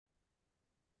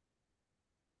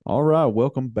All right,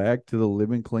 welcome back to the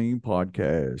Living Clean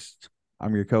podcast.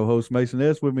 I'm your co-host Mason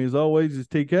S. With me, as always, is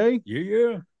TK, Yeah,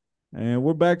 yeah. and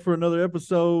we're back for another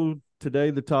episode. Today,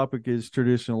 the topic is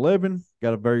Tradition 11.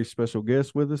 Got a very special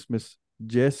guest with us, Miss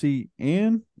Jessie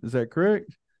N. Is that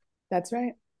correct? That's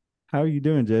right. How are you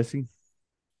doing, Jessie?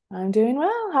 I'm doing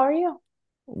well. How are you?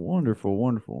 Wonderful,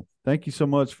 wonderful. Thank you so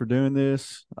much for doing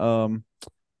this.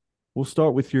 We'll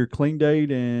start with your clean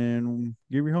date and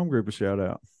give your home group a shout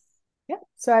out. Yeah.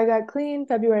 So I got clean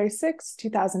February 6th,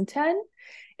 2010.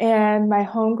 And my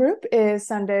home group is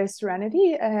Sunday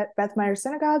Serenity at Beth Meyer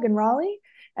Synagogue in Raleigh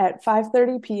at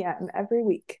 5:30 p.m. every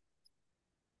week.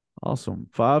 Awesome.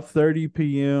 5:30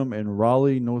 p.m. in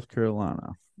Raleigh, North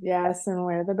Carolina. Yes, and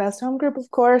we're the best home group,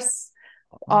 of course.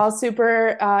 All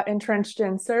super entrenched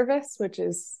in service, which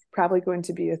is probably going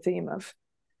to be a theme of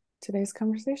today's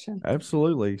conversation.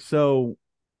 Absolutely. So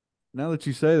now that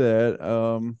you say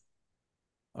that,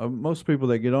 most people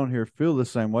that get on here feel the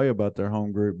same way about their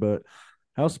home group, but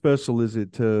how special is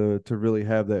it to really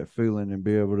have that feeling and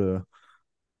be able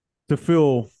to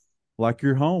feel like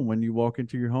you're home when you walk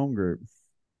into your home group?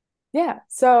 Yeah.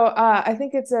 So I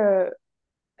think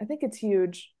it's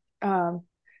huge.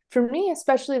 For me,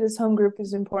 especially this home group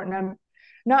is important. I'm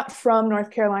not from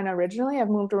North Carolina originally. I've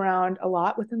moved around a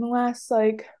lot within the last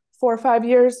like 4 or 5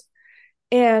 years.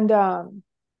 And,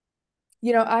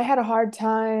 I had a hard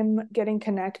time getting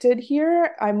connected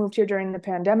here. I moved here during the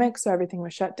pandemic, so everything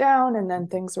was shut down. And then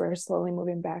things were slowly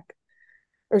moving back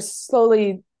or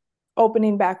slowly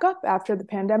opening back up after the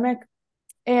pandemic.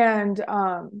 And,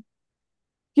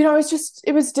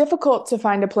 it was difficult to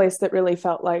find a place that really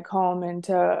felt like home and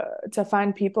to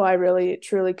find people I really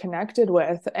truly connected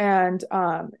with. And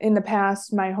in the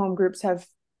past, my home groups have,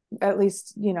 at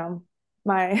least,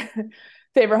 my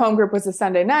favorite home group was a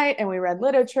Sunday night and we read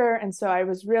literature. And so I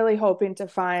was really hoping to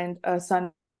find a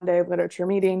Sunday literature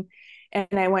meeting. And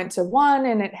I went to one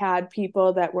and it had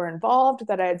people that were involved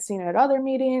that I had seen at other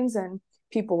meetings, and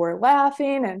people were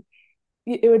laughing, and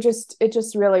it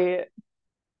just really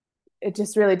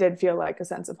did feel like a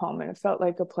sense of home, and it felt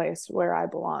like a place where I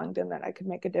belonged and that I could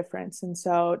make a difference. And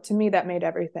so to me, that made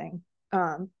everything,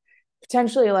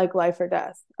 potentially like life or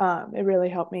death. It really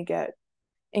helped me get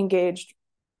engaged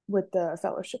with the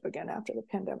fellowship again after the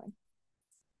pandemic.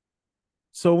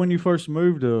 So when you first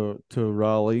moved to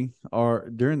Raleigh, or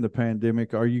during the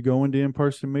pandemic, are you going to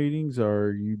in-person meetings,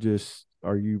 or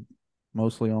are you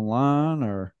mostly online,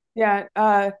 or? Yeah.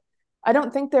 I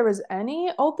don't think there was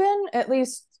any open, at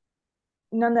least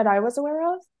none that I was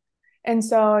aware of. And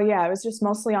so, yeah, it was just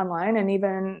mostly online. And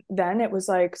even then, it was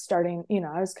like starting,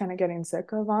 I was kind of getting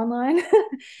sick of online.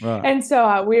 Right. And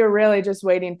so we were really just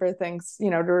waiting for things,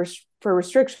 for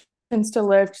restrictions to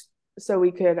lift so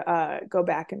we could go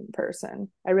back in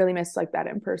person. I really miss like that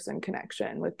in person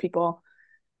connection with people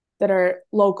that are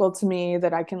local to me,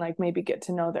 that I can like maybe get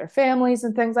to know their families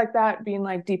and things like that. Being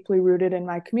like deeply rooted in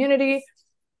my community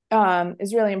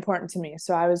is really important to me.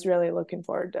 So I was really looking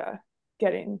forward to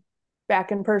getting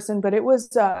back in person. But it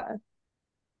was I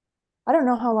don't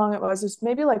know how long it was. It was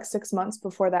maybe like 6 months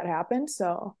before that happened.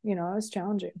 So, it was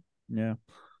challenging. Yeah.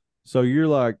 So you're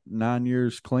like 9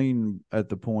 years clean at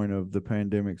the point of the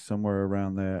pandemic, somewhere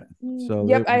around that. So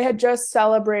Yep, that I was had just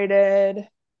celebrated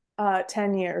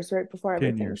 10 years right before 10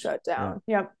 everything years. shut Yeah. down.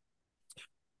 Yep.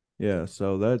 Yeah.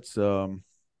 So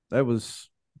that was,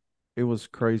 it was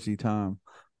crazy time.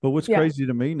 But what's Yeah. crazy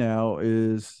to me now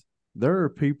is there are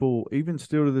people, even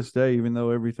still to this day, even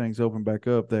though everything's open back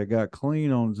up, that got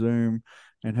clean on Zoom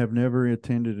and have never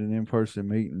attended an in-person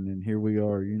meeting. And here we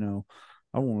are,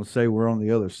 I want to say we're on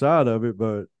the other side of it,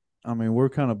 but I mean, we're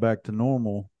kind of back to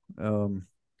normal. Um,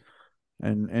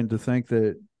 and to think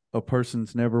that a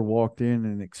person's never walked in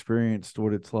and experienced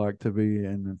what it's like to be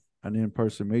in an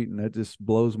in-person meeting, that just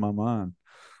blows my mind.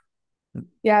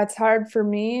 Yeah, it's hard for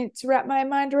me to wrap my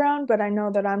mind around, but I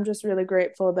know that I'm just really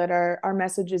grateful that our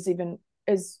message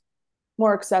is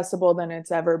more accessible than it's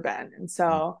ever been. And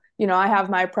so, I have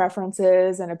my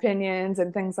preferences and opinions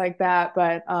and things like that,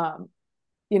 but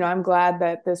I'm glad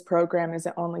that this program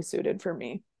isn't only suited for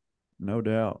me. No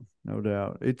doubt, no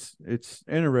doubt. It's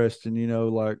interesting,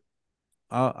 like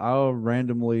I'll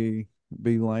randomly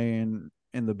be laying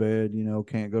in the bed,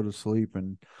 can't go to sleep,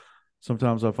 and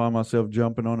sometimes I find myself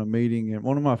jumping on a meeting. And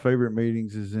one of my favorite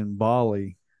meetings is in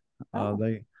Bali. Oh,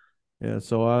 They Yeah,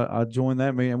 so I joined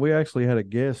that meeting. We actually had a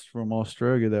guest from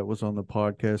Australia that was on the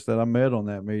podcast that I met on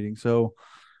that meeting. So,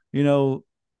 you know,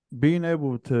 being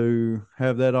able to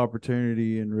have that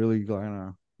opportunity and really kind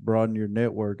of broaden your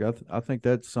network, I think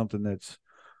that's something that's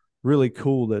really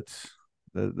cool.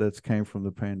 That's came from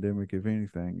the pandemic, if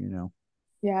anything.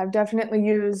 Yeah, I've definitely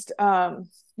used the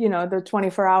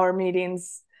 24-hour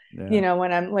meetings, Yeah.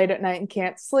 when I'm late at night and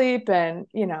can't sleep and,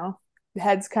 the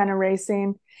head's kind of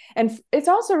racing. And it's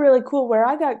also really cool where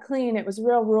I got clean. It was a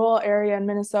real rural area in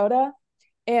Minnesota,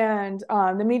 and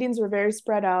the meetings were very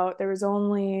spread out. There was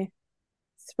only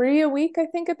 3 a week, I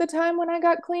think, at the time when I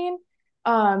got clean,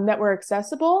 that were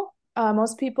accessible.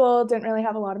 Most people didn't really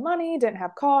have a lot of money, didn't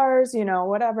have cars,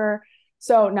 whatever.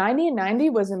 So 90 and 90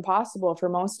 was impossible for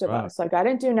most of Right. us. Like I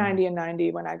didn't do Right. 90 and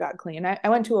 90 when I got clean. I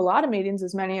went to a lot of meetings,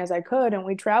 as many as I could, and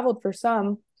we traveled for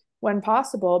some when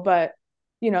possible. But,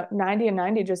 90 and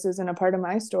 90 just isn't a part of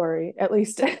my story, at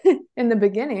least in the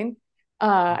beginning.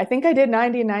 I think I did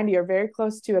 90 and 90 or very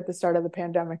close to at the start of the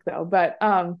pandemic, though, but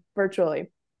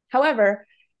virtually. However,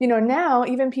 now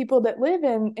even people that live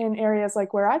in areas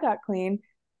like where I got clean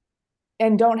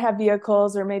and don't have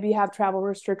vehicles or maybe have travel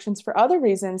restrictions for other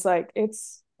reasons, like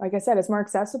it's like I said, it's more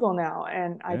accessible now,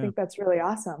 and I Yeah. think that's really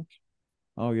awesome.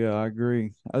 Oh yeah, I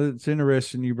agree. It's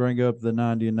interesting you bring up the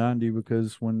 90 and 90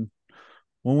 because when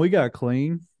we got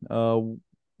clean,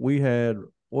 we had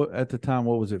what at the time,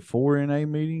 what was it, 4 NA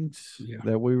meetings Yeah.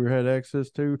 that we had access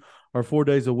to, or 4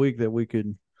 days a week that we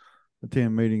could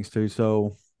attend meetings to.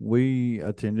 So we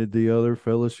attended the other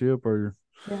fellowship. Or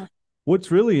Yeah. what's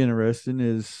really interesting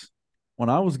is when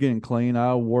I was getting clean,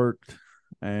 I worked,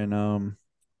 and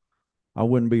I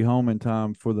wouldn't be home in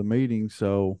time for the meeting,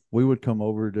 so we would come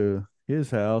over to his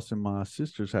house and my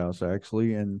sister's house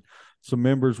actually, and some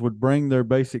members would bring their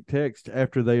basic text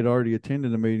after they'd already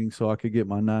attended the meeting, so I could get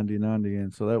my 90/90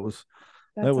 in. So that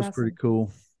That's was pretty awesome.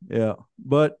 cool. Yeah,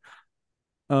 but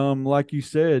like you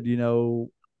said,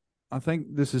 I think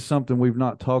this is something we've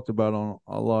not talked about on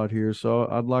a lot here, so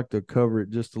I'd like to cover it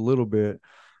just a little bit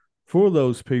for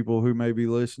those people who may be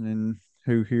listening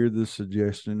who hear the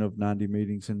suggestion of 90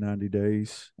 meetings in 90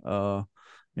 days, and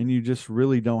you just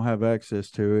really don't have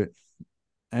access to it.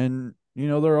 And,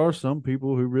 there are some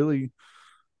people who really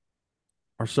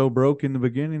are so broke in the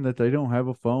beginning that they don't have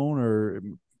a phone or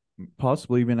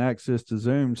possibly even access to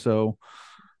Zoom. So,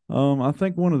 I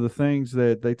think one of the things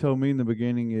that they told me in the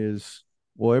beginning is,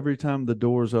 well, every time the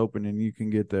door's open and you can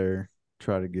get there,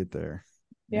 try to get there.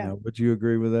 Yeah. But you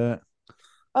agree with that?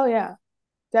 Oh yeah.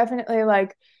 Definitely.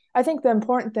 Like, I think the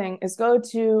important thing is go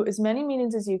to as many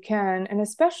meetings as you can, and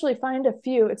especially find a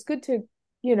few. It's good to,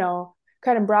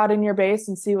 kind of broaden your base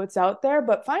and see what's out there,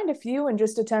 but find a few and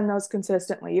just attend those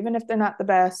consistently, even if they're not the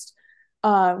best.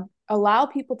 Allow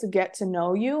people to get to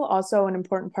know you. Also, an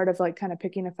important part of like kind of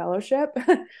picking a fellowship.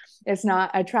 It's not,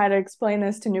 I try to explain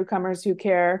this to newcomers who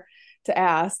care to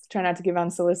ask, try not to give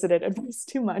unsolicited advice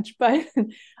too much, but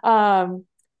I'm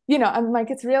like,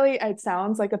 it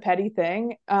sounds like a petty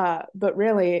thing, but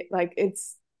really, like,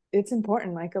 it's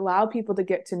important. Like, allow people to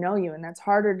get to know you, and that's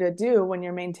harder to do when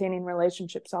you're maintaining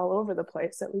relationships all over the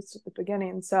place, at least at the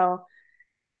beginning. So,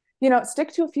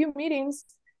 stick to a few meetings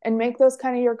and make those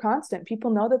kind of your constant.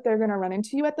 People know that they're going to run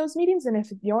into you at those meetings, and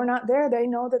if you're not there, they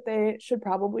know that they should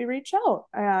probably reach out.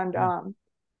 And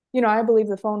Yeah. I believe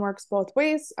the phone works both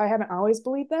ways. I haven't always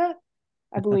believed that.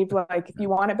 I believe like if you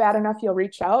want it bad enough, you'll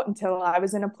reach out, until I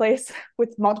was in a place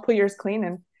with multiple years clean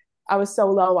and I was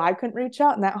so low I couldn't reach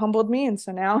out, and that humbled me. And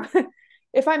so now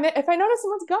if I notice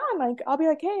someone's gone, like I'll be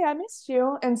like, hey, I missed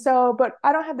you. And so, but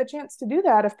I don't have the chance to do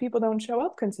that if people don't show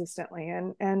up consistently.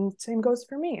 And same goes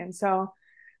for me. And so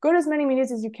go to as many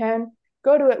meetings as you can.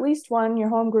 Go to at least one, your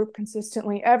home group,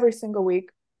 consistently every single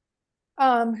week.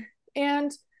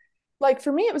 And like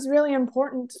for me, it was really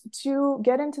important to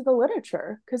get into the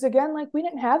literature because, again, like we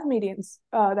didn't have meetings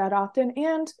that often.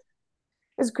 And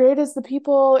as great as the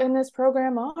people in this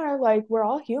program are, like we're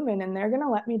all human and they're going to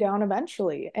let me down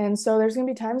eventually. And so there's going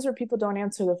to be times where people don't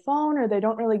answer the phone or they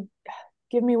don't really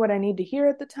give me what I need to hear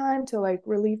at the time to like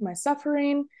relieve my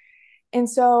suffering. And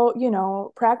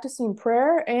so, practicing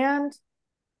prayer and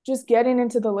just getting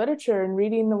into the literature and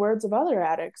reading the words of other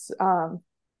addicts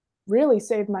really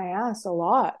saved my ass a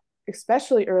lot,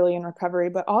 especially early in recovery,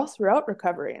 but all throughout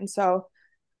recovery. And so,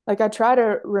 like, I try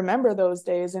to remember those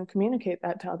days and communicate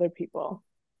that to other people.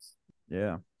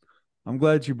 Yeah. I'm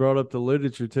glad you brought up the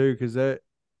literature too, because that,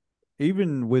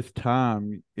 even with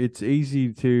time, it's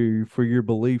easy to for your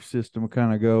belief system to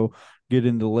kind of get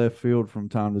into left field from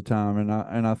time to time.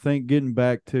 And I think getting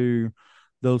back to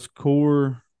those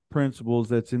core principles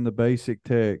that's in the basic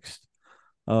text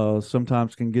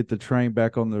sometimes can get the train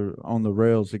back on the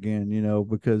rails again,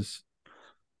 because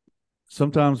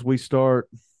sometimes we start,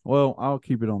 well, I'll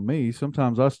keep it on me.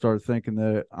 Sometimes I start thinking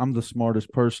that I'm the smartest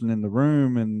person in the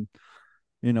room, and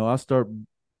I start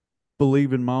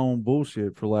believing my own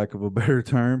bullshit, for lack of a better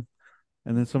term.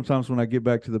 And then sometimes when I get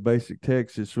back to the basic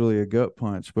text, it's really a gut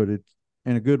punch, but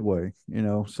in a good way, you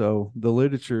know. So the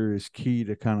literature is key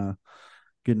to kind of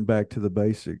getting back to the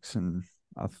basics, and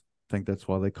I think that's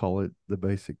why they call it the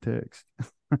basic text.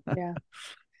 Yeah.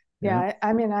 Yeah. Yeah.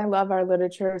 I mean, I love our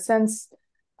literature since,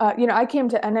 I came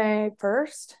to NA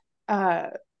first. Uh,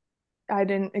 I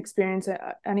didn't experience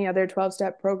any other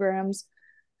 12-step programs.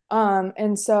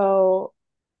 And so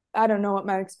I don't know what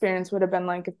my experience would have been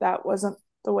like if that wasn't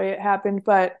the way it happened,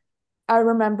 but I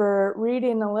remember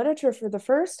reading the literature for the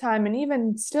first time, and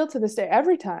even still to this day,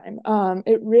 every time,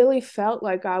 it really felt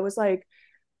like I was like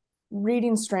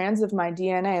reading strands of my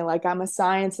DNA, like I'm a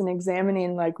science and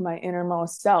examining like my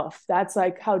innermost self. That's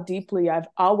like how deeply I've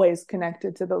always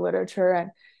connected to the literature.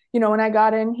 And, when I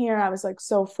got in here, I was like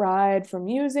so fried from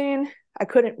using, I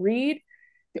couldn't read.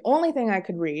 The only thing I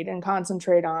could read and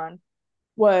concentrate on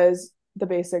was the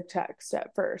basic text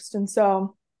at first. And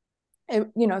so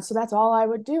so that's all I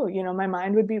would do. My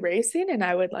mind would be racing, and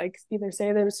I would like either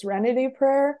say the serenity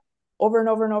prayer over and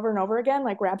over and over and over again,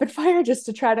 like rapid fire, just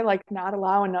to try to like not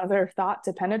allow another thought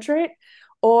to penetrate,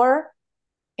 or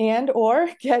or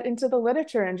get into the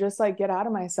literature and just like get out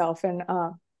of myself and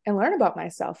learn about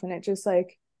myself. And it just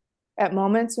like at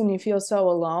moments when you feel so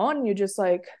alone, you just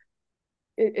like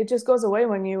it just goes away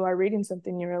when you are reading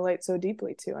something you relate so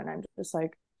deeply to. And I'm just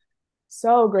like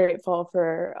so grateful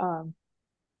for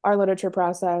our literature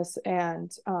process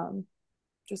and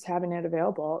just having it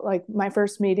available. Like my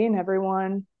first meeting,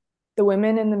 the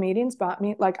women in the meetings bought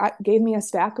me, like I gave me a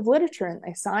stack of literature, and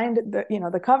they signed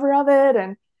the cover of it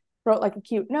and wrote like a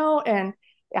cute note. And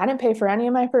I didn't pay for any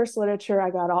of my first literature. I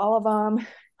got all of them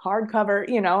hardcover.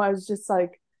 I was just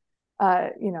like,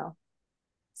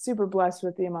 super blessed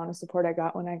with the amount of support I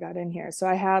got when I got in here. So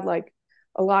I had like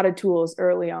a lot of tools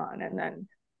early on, and then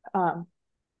I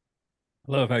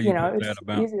love how you put that it's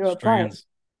about easy to apply it. strands.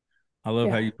 I love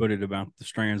how Yeah. you put it about the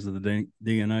strands of the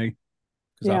DNA,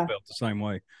 because I Yeah. felt the same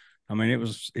way. I mean,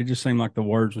 it just seemed like the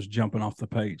words was jumping off the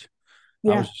page. I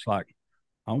Yeah. was just like,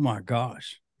 oh my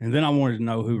gosh. And then I wanted to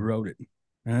know who wrote it.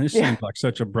 And this Yeah. seems like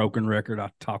such a broken record.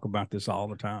 I talk about this all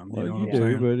the time. You Well, know what you I'm do,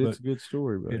 saying? but But it's a good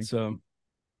story, buddy. it's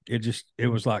it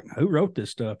was like, who wrote this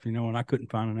stuff? And I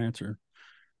couldn't find an answer.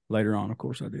 Later on, of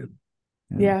course I did.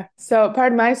 Yeah. Yeah. So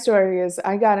part of my story is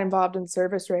I got involved in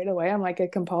service right away. I'm like a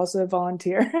compulsive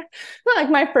volunteer. Like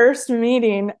my first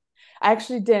meeting, I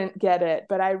actually didn't get it,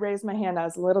 but I raised my hand. I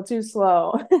was a little too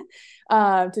slow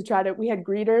to try to. We had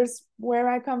greeters where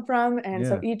I come from. And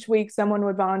so Yeah. each week someone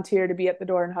would volunteer to be at the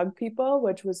door and hug people,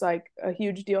 which was like a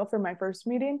huge deal for my first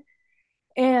meeting.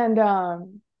 And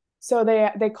so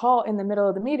they call in the middle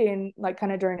of the meeting, like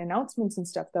kind of during announcements and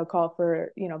stuff, they'll call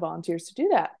for, volunteers to do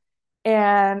that.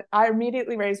 And I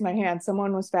immediately raised my hand.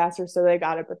 Someone was faster, so they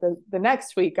got it. But the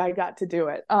next week I got to do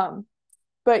it.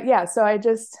 But yeah,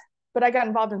 but I got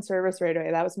involved in service right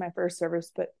away. That was my first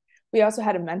service. But we also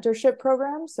had a mentorship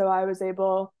program. So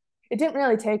it didn't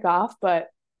really take off, but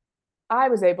I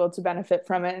was able to benefit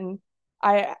from it. And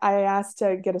I asked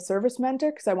to get a service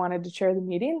mentor because I wanted to chair the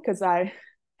meeting, because I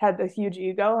had the huge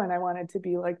ego and I wanted to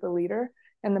be like the leader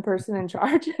and the person in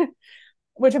charge.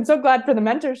 Which I'm so glad for the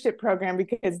mentorship program,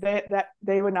 because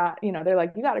they would not, they're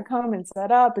like, you got to come and set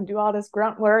up and do all this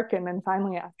grunt work. And then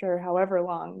finally, after however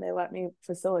long, they let me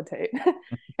facilitate.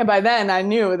 And by then I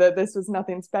knew that this was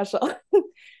nothing special.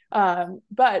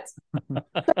 But so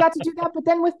I got to do that. But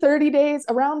then with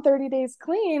around 30 days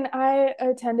clean, I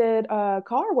attended a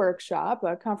CAR workshop,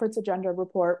 a conference agenda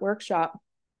report workshop,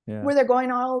 Yeah. where they're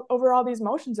going all over all these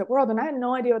motions of world. And I had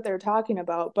no idea what they were talking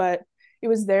about, but it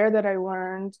was there that I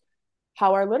learned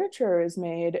how our literature is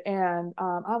made. And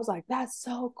I was like, that's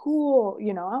so cool.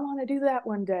 I want to do that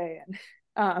one day.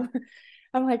 And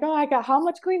I'm like, oh, how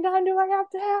much clean time do I have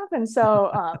to have? And so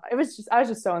I was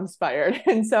just so inspired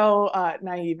and so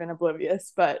naive and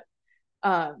oblivious. But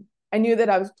I knew that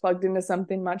I was plugged into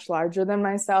something much larger than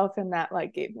myself. And that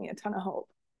like gave me a ton of hope.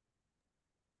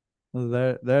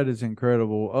 Well, that is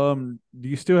incredible. Do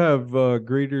you still have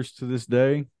greeters to this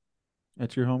day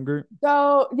at your home group?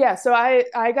 So yeah, so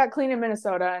I got clean in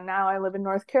Minnesota, and now I live in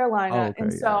North Oh, Carolina. And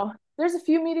okay, yeah. so there's a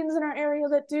few meetings in our area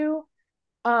that do.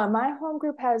 My home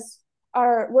group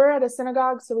we're at a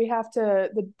synagogue, so we have to,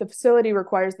 the facility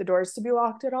requires the doors to be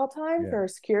locked at all time Yeah. for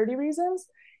security reasons.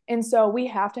 And so we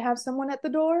have to have someone at the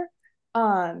door.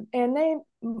 And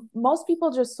most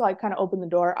people just like kind of open the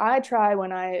door. I try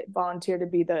when I volunteer to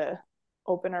be the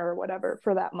opener or whatever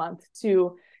for that month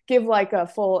to give like a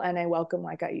full NA welcome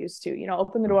like I used to,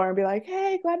 open the door and be like,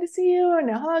 hey, glad to see you, and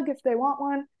a hug if they want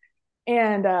one.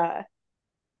 And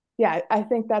yeah, I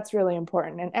think that's really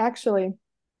important. And actually,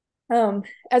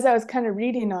 as I was kind of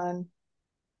reading on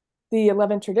the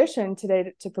 11th tradition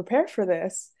today to prepare for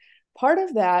this, part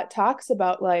of that talks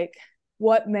about like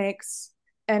what makes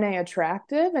NA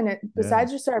attractive. And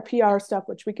besides just our PR stuff,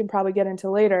 which we can probably get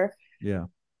into later. Yeah.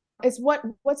 It's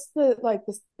what's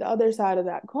the other side of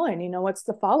that coin, what's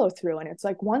the follow through? And it's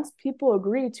like, once people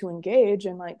agree to engage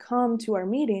and like come to our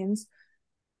meetings,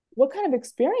 what kind of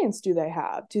experience do they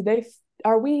have?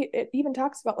 It even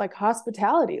talks about like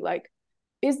hospitality, like,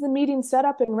 is the meeting set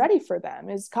up and ready for them?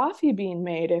 Is coffee being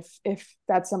made if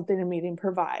that's something a meeting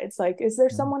provides? Like, is there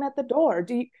someone at the door?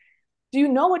 Do you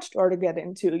know which door to get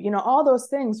into? All those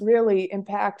things really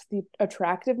impact the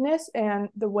attractiveness and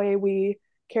the way we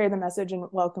carry the message and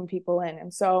welcome people in.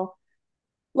 And so,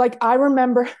 like, I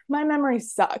remember, my memory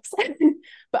sucks,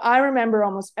 but I remember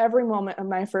almost every moment of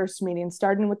my first meeting,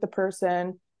 starting with the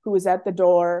person who was at the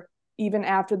door, even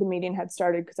after the meeting had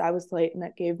started, because I was late, and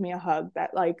that gave me a hug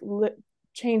that like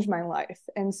changed my life.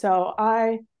 And so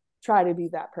I try to be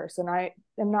that person. I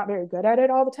am not very good at it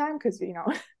all the time because,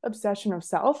 obsession of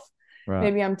self. Right.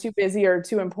 Maybe I'm too busy or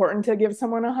too important to give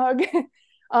someone a hug.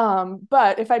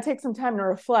 But if I take some time to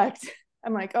reflect,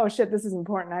 I'm like, oh shit, this is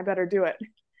important. I better do it.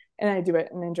 And I do it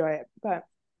and enjoy it. But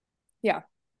yeah.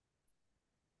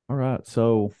 All right.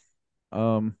 So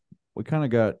we kind of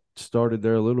got started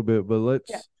there a little bit, but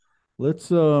let's get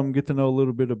to know a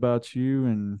little bit about you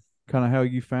and kind of how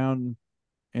you found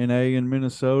NA in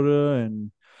Minnesota, and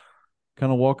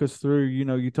kind of walk us through,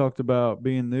 you talked about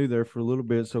being new there for a little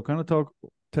bit. So kind of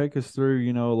take us through,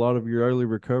 a lot of your early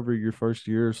recovery, your first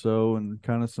year or so, and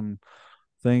kind of some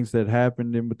things that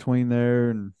happened in between there,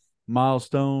 and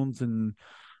milestones and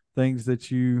things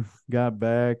that you got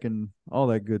back and all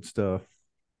that good stuff.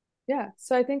 Yeah.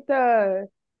 So I think the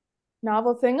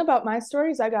novel thing about my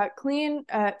story is I got clean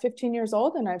at 15 years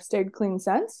old, and I've stayed clean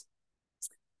since.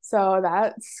 So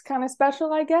that's kind of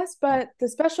special, I guess. But the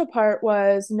special part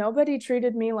was nobody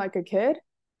treated me like a kid.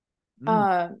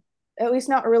 At least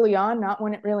not early on, not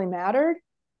when it really mattered.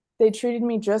 They treated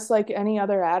me just like any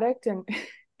other addict. And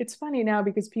it's funny now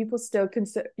because people still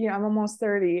consider, I'm almost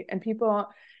 30, and people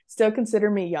still consider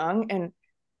me young. And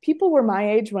people were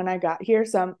my age when I got here.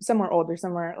 Some were older,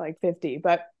 some were like 50,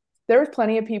 but there was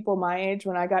plenty of people my age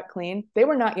when I got clean. They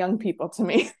were not young people to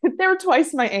me. They were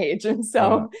twice my age. And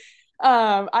so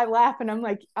I laugh and I'm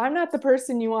like, I'm not the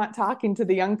person you want talking to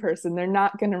the young person. They're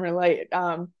not going to relate.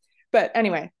 But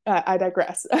anyway, I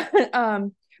digress.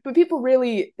 But people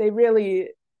really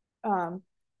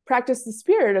practiced the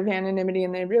spirit of anonymity,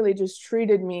 and they really just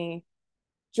treated me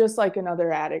just like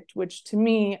another addict, which to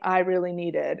me, I really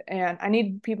needed. And I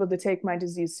needed people to take my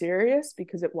disease serious,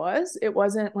 because it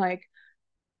wasn't like,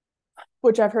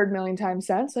 which I've heard a million times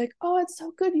since, like, oh, it's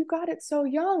so good you got it so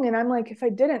young. And I'm like, if I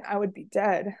didn't, I would be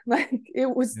dead. Like,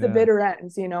 it was the bitter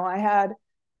ends. I had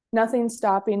nothing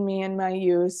stopping me in my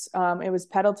use. It was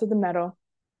pedal to the metal.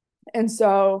 And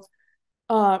so,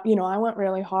 I went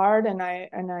really hard, and I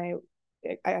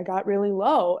got really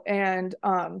low, and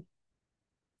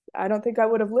I don't think I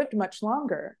would have lived much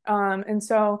longer. And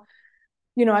so,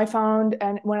 I found,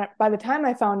 and by the time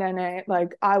I found NA,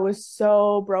 like, I was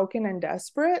so broken and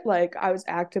desperate. Like, I was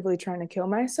actively trying to kill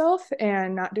myself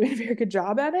and not doing a very good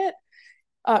job at it.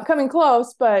 Coming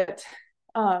close, but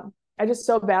I just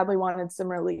so badly wanted some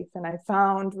relief. And I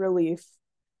found relief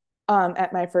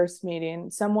at my first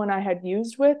meeting. Someone I had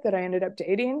used with that I ended up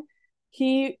dating,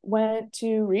 he went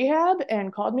to rehab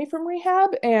and called me from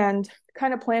rehab and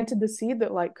kind of planted the seed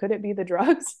that, like, could it be the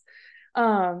drugs?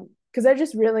 Because I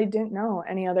just really didn't know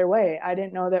any other way. I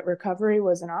didn't know that recovery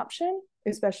was an option,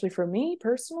 especially for me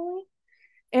personally.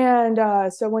 And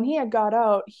so when he had got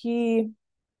out, he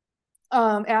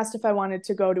asked if I wanted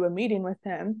to go to a meeting with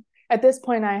him. At this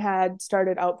point, I had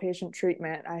started outpatient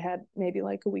treatment. I had maybe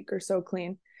like a week or so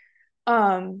clean.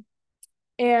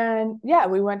 And yeah,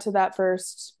 we went to that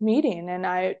first meeting, and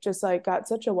I just like got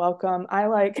such a welcome.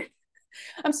 I'm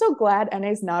so glad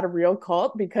NA's not a real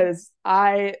cult, because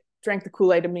I drank the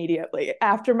Kool-Aid immediately.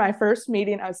 After my first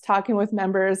meeting, I was talking with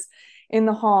members in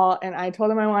the hall, and I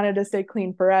told them I wanted to stay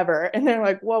clean forever. And they're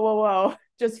like, whoa, whoa, whoa,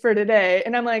 just for today.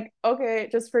 And I'm like, okay,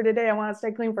 just for today, I want to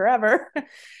stay clean forever.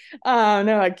 And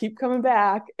they're like, keep coming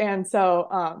back. And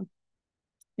so,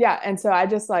 yeah. And so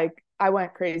I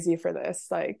went crazy for this.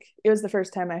 Like, it was the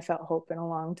first time I felt hope in a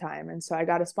long time. And so I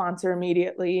got a sponsor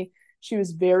immediately. She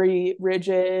was very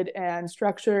rigid and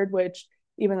structured, which,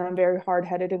 even though I'm very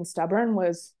hard-headed and stubborn,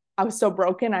 I was so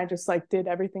broken. I just like did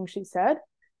everything she said.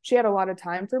 She had a lot of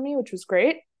time for me, which was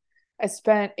great. I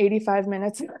spent 85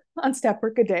 minutes on step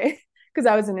work a day because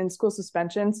I was in school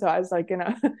suspension. So I was like in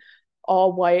a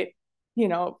all white,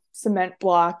 cement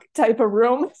block type of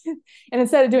room. And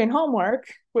instead of doing homework,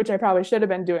 which I probably should have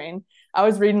been doing, I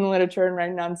was reading the literature and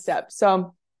writing on steps.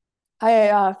 So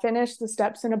I finished the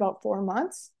steps in about 4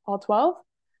 months, all 12.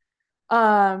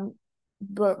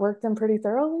 But worked them pretty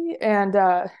thoroughly. And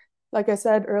like I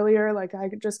said earlier, like I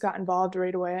just got involved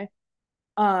right away.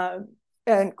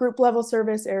 And group level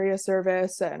service, area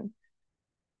service, and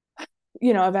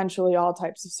eventually all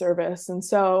types of service. And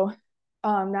so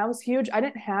that was huge. I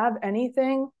didn't have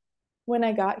anything when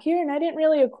I got here, and I didn't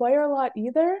really acquire a lot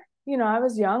either. I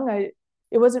was young.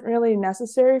 It wasn't really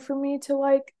necessary for me to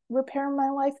like repair my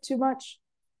life too much.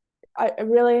 I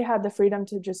really had the freedom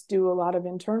to just do a lot of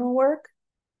internal work.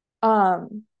 But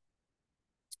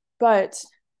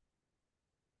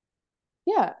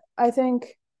yeah, I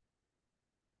think,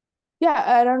 yeah,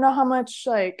 I don't know how much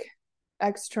like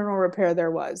external repair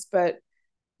there was, but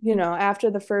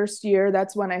after the first year,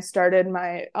 that's when I started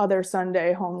my other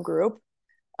Sunday home group.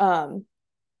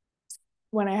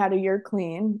 When I had a year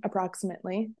clean,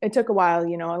 approximately. It took a while,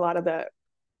 a lot of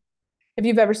if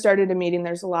you've ever started a meeting,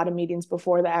 there's a lot of meetings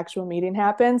before the actual meeting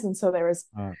happens. And so there was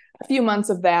a few months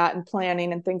of that and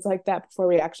planning and things like that before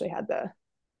we actually had the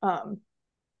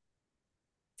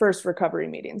first recovery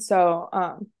meeting. So,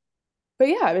 but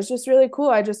yeah, it was just really cool.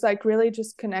 I just like really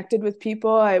just connected with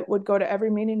people. I would go to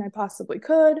every meeting I possibly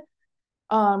could,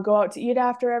 go out to eat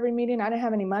after every meeting. I didn't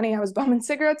have any money. I was bumming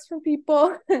cigarettes from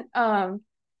people. They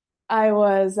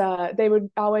would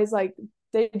always like,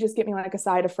 they just get me like a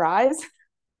side of fries,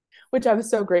 which I was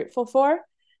so grateful for.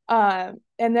 And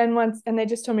they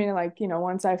just told me to like,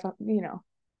 once I,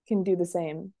 can do the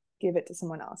same, give it to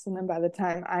someone else. And then by the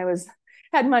time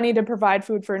had money to provide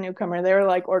food for a newcomer, they were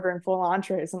like ordering full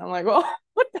entrees. And I'm like, well,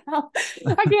 what the hell?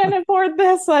 I can't afford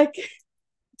this. Like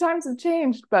times have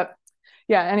changed. But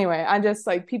yeah, anyway, I just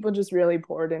like, people just really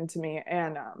poured into me,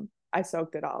 and I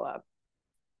soaked it all up.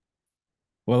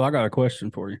 Well, I got a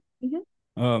question for you.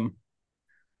 Mm-hmm.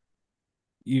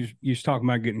 You was talking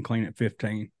about getting clean at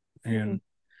 15, and of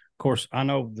course, I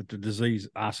know that the disease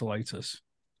isolates us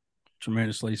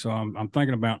tremendously. So I'm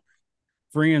thinking about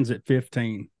friends at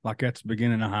 15, like that's the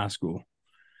beginning of high school.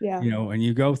 Yeah. And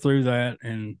you go through that,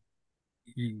 and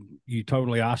you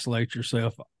totally isolate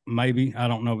yourself. Maybe I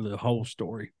don't know the whole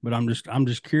story, but I'm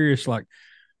just curious. Like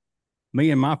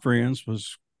me and my friends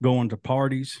was going to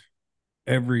parties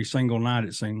every single night,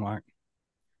 it seemed like,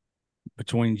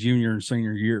 between junior and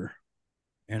senior year.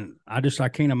 And I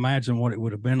can't imagine what it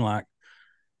would have been like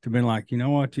to been like, you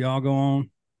know what, y'all go on,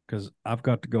 because I've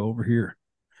got to go over here.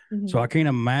 Mm-hmm. So I can't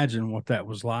imagine what that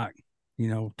was like,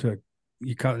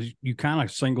 because you kind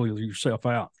of single yourself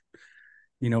out,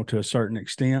 to a certain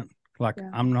extent. Like,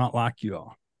 yeah. I'm not like you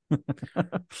all.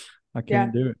 I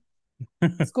can't do it.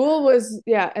 School was,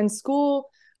 and school,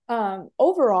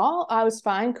 overall, I was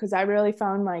fine because I really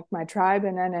found like my tribe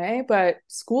in NA, but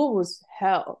school was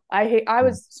hell.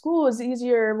 School was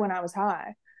easier when I was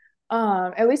high.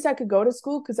 At least I could go to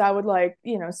school because I would like,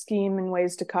 scheme in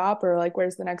ways to cop, or like,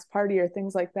 where's the next party, or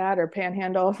things like that, or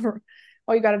panhandle.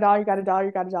 Oh, you got $1, you got $1,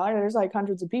 you got $1. There's like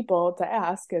hundreds of people to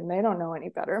ask, and they don't know any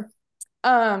better.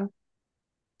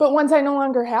 But once I no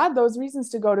longer had those reasons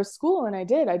to go to school, and I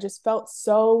did, I just felt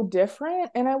so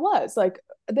different. And I was like,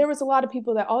 there was a lot of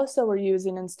people that also were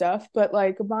using and stuff, but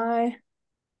like my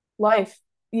life,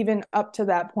 even up to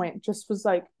that point, just was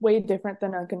like way different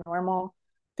than like a normal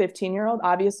 15-year-old.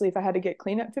 Obviously, if I had to get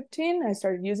clean at 15, I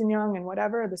started using young, and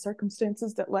whatever the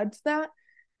circumstances that led to that.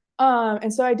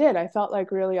 And so I did. I felt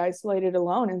like really isolated,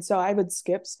 alone. And so I would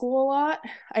skip school a lot.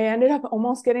 I ended up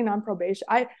almost getting on probation.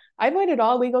 I avoided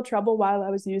all legal trouble while I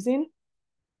was using,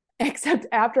 except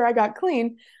after I got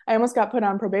clean, I almost got put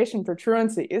on probation for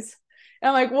truancies. And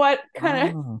I'm like, what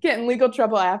kind of getting legal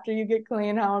trouble after you get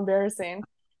clean? How embarrassing.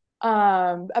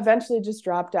 Eventually just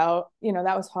dropped out.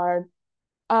 That was hard.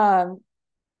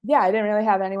 Yeah, I didn't really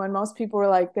have anyone. Most people were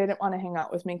like, they didn't want to hang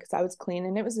out with me because I was clean.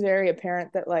 And it was very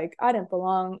apparent that like I didn't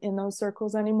belong in those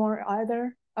circles anymore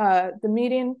either. The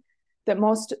meeting that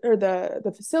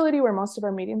the facility where most of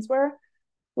our meetings were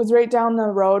was right down the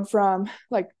road from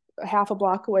like half a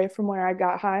block away from where I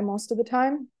got high most of the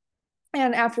time.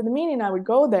 And after the meeting, I would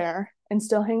go there and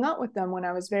still hang out with them when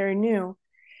I was very new.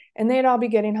 And they'd all be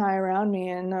getting high around me.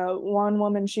 And one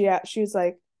woman, she was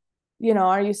like,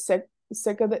 are you sick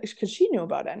of it? Because she knew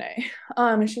about NA.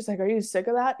 And she's like, are you sick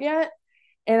of that yet?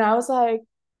 And I was like,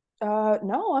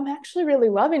 no, I'm actually really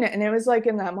loving it. And it was like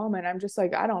in that moment, I'm just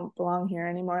like, I don't belong here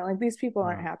anymore. Like these people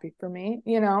aren't happy for me,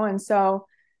 And so,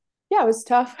 yeah, it was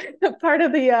tough. Part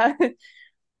of the,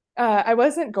 I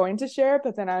wasn't going to share it,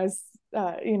 but then I was,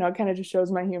 it kind of just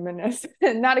shows my humanness.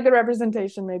 Not a good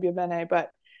representation maybe of NA, but,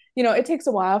 it takes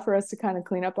a while for us to kind of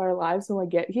clean up our lives when we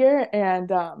get here.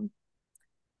 And,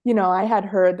 I had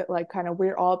heard that like kind of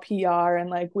we're all PR and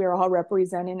like we're all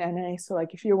representing NA. So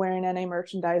like if you're wearing NA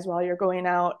merchandise while you're going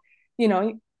out,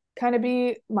 kind of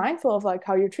be mindful of like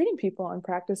how you're treating people and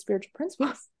practice spiritual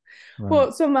principles. Right.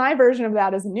 Well, so my version of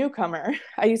that as a newcomer,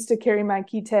 I used to carry my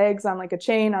key tags on like a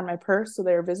chain on my purse so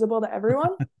they were visible to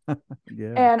everyone.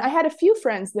 Yeah. And I had a few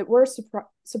friends that were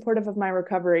supportive of my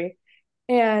recovery,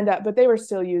 and but they were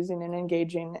still using and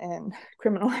engaging in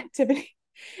criminal activity.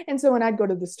 And so when I'd go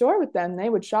to the store with them, they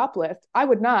would shoplift. I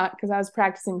would not, because I was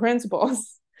practicing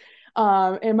principles.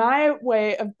 And my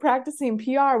way of practicing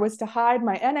PR was to hide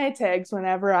my NA tags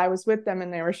whenever I was with them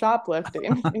and they were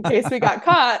shoplifting, in case we got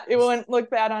caught. It wouldn't look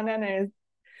bad on NAs.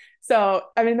 So,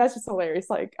 I mean, that's just hilarious.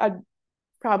 Like, I'd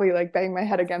probably like bang my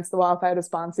head against the wall if I had a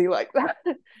sponsee like that.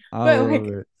 I But love like,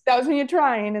 it. that was when you're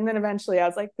trying. And then eventually I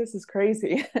was like, this is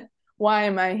crazy. Why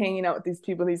am I hanging out with these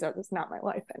people? These are just not my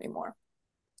life anymore.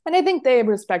 And I think they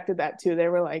respected that too. They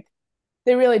were like,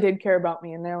 they really did care about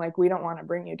me. And they're like, we don't want to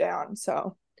bring you down.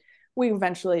 So we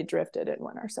eventually drifted and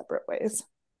went our separate ways.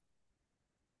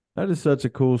 That is such a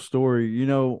cool story.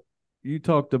 You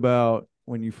talked about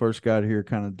when you first got here,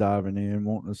 kind of diving in,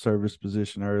 wanting a service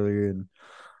position earlier, and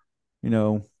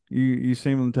you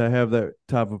seem to have that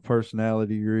type of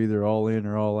personality. You're either all in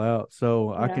or all out.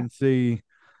 So Yeah.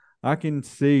 I can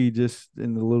see just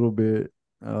in the little bit,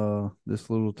 this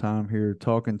little time here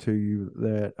talking to you,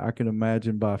 that I can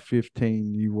imagine by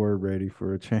 15 you were ready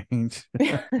for a change.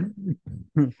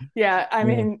 Yeah, I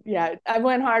mean, yeah, I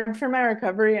went hard for my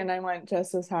recovery and I went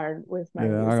just as hard with my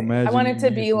Yeah, I using. I imagine wanted you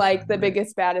to be used the like same the way.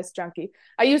 biggest, baddest junkie.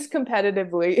 I used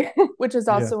competitively, which is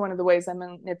Yeah. also one of the ways I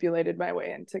manipulated my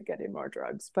way into getting more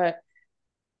drugs. But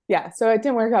yeah, so it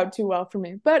didn't work out too well for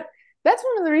me. But that's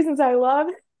one of the reasons I love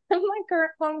my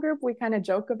current home group. We kind of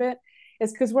joke a bit,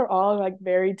 is because we're all like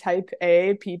very type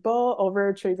A people,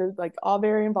 overachievers, like all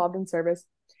very involved in service.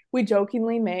 We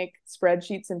jokingly make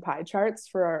spreadsheets and pie charts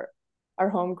for our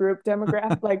home group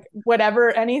demographic, like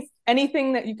whatever,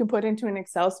 anything that you can put into an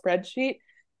Excel spreadsheet.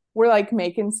 We're like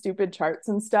making stupid charts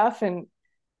and stuff, and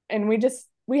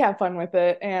we have fun with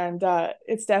it, and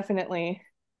it's definitely,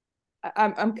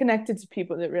 I'm connected to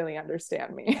people that really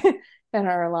understand me and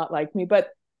are a lot like me. But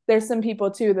there's some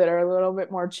people too that are a little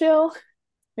bit more chill,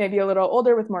 maybe a little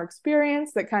older with more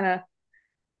experience, that kind of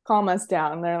calm us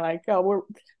down. They're like, oh, we're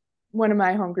one of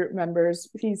my home group members.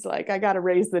 He's like, I got to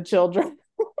raise the children.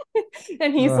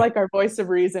 And he's Right. like our voice of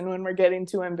reason when we're getting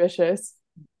too ambitious.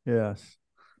 Yes.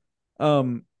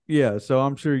 Yeah, so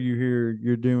I'm sure you hear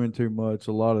you're doing too much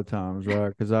a lot of times, right?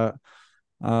 Because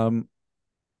um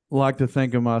like to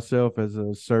think of myself as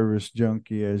a service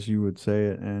junkie, as you would say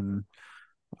it, and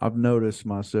I've noticed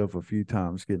myself a few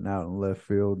times getting out in left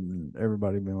field and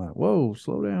everybody being like, "Whoa,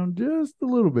 slow down just a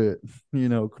little bit,"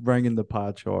 bringing the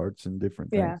pie charts and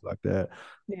different things Yeah. like that.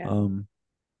 Yeah.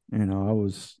 I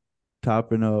was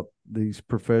typing up these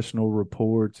professional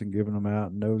reports and giving them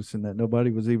out and noticing that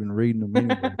nobody was even reading them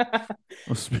anyway.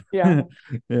 Yeah.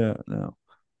 Yeah, no.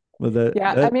 But that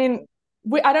Yeah. I that mean,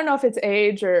 I don't know if it's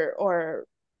age or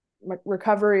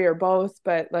recovery or both,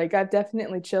 but like I've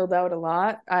definitely chilled out a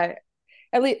lot.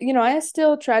 At least, I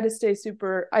still try to stay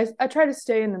I try to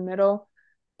stay in the middle,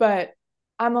 but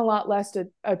I'm a lot less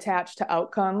attached to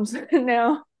outcomes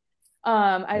now.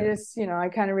 I yeah. just, I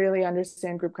kind of really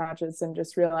understand group conscience and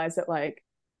just realize that like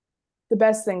the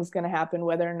best thing's going to happen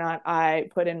whether or not I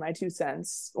put in my 2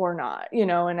 cents or not,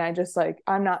 and I just like,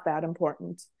 I'm not that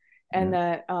important. And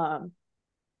Yeah. that,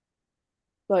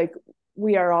 like,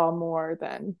 we are all more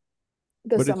than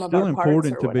the But sum it's of still our parts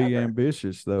important or to be whatever.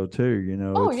 ambitious though too,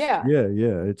 Oh it's yeah.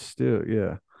 yeah, it's still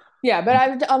yeah. Yeah, but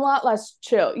I'm a lot less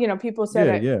chill. People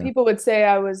said Yeah, yeah. people would say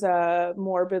I was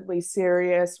morbidly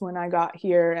serious when I got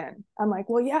here, and I'm like,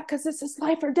 well, yeah, because this is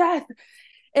life or death,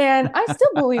 and I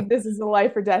still believe this is a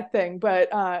life or death thing. But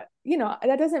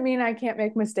that doesn't mean I can't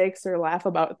make mistakes or laugh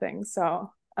about things.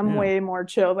 So I'm Yeah. way more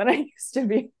chill than I used to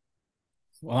be.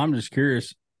 Well, I'm just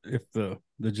curious if the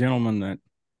gentleman that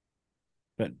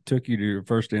took you to your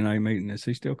first NA meeting, is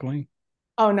he still clean?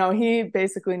 Oh no, he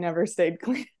basically never stayed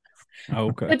clean. Oh,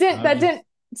 okay. That didn't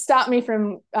stop me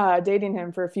from dating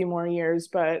him for a few more years,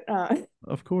 but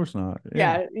Of course not.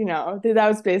 Yeah. yeah, that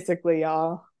was basically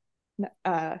all.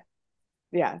 Uh,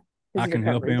 yeah, I his can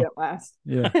help recovery him. didn't last.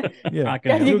 Yeah. Yeah. I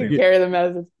can Yeah, you help You'll can him. get carry the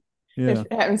message. yeah.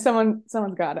 If I mean,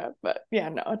 someone's got it, but yeah,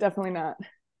 no, definitely not.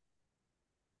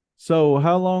 So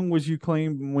how long was you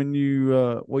clean when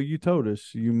you told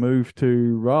us you moved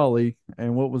to Raleigh,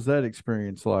 and what was that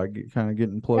experience like, kind of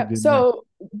getting plugged Yep. in there? So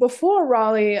before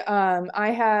Raleigh,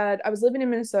 I was living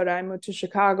in Minnesota. I moved to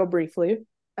Chicago briefly,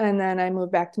 and then I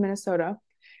moved back to Minnesota,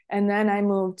 and then I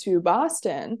moved to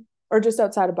Boston, or just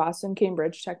outside of Boston,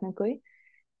 Cambridge, technically,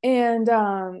 and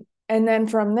then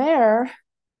from there,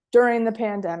 during the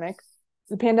pandemic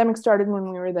started when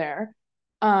we were there.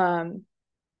 Um,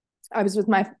 I was with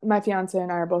my fiance,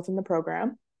 and I are both in the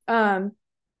program. And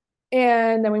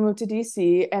then we moved to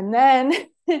DC, and then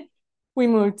we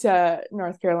moved to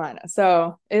North Carolina.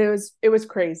 So it was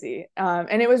crazy.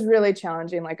 And it was really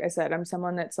challenging. Like I said, I'm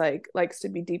someone that's like likes to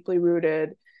be deeply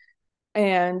rooted.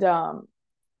 And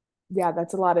yeah,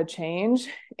 that's a lot of change.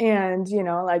 And,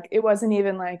 like it wasn't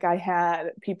even like I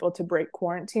had people to break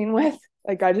quarantine with.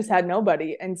 Like I just had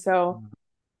nobody. And so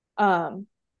yeah,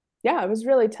 it was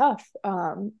really tough.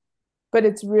 But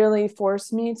it's really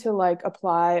forced me to like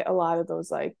apply a lot of those,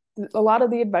 like a lot of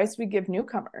the advice we give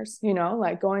newcomers,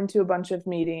 like going to a bunch of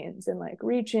meetings and like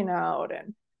reaching out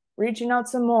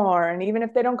some more. And even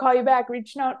if they don't call you back,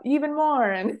 reaching out even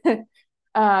more. And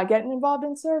getting involved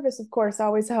in service, of course,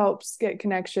 always helps get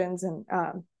connections, and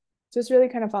just really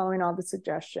kind of following all the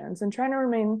suggestions and trying to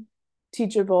remain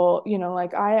teachable.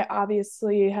 Like I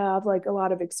obviously have like a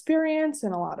lot of experience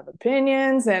and a lot of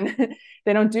opinions, and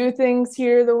they don't do things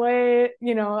here the way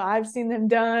I've seen them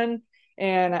done.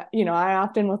 And I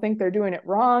often will think they're doing it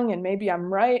wrong, and maybe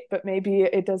I'm right, but maybe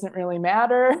it doesn't really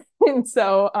matter. And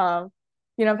so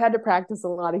I've had to practice a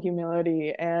lot of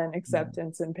humility and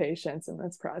acceptance and patience in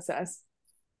this process.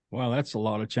 Well, that's a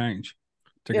lot of change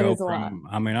to It go is a lot. from.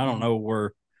 I mean, I don't know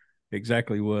where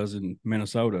exactly was in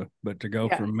Minnesota, but to go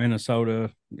Yeah. from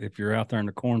Minnesota, if you're out there in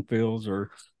the cornfields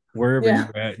or wherever Yeah.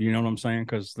 you're at, you know what I'm saying?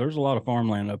 Because there's a lot of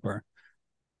farmland up there.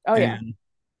 Oh yeah.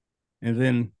 And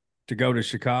then to go to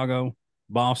Chicago,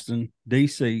 Boston,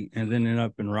 DC, and then end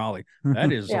up in Raleigh.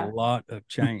 That is a Yeah. lot of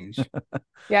change.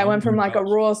 Yeah. I Oh went my from like a gosh.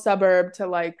 rural suburb to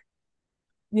like,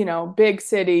 big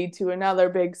city to another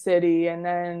big city, and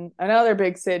then another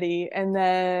big city, and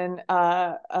then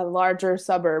a larger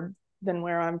suburb than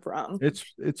where I'm from.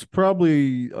 It's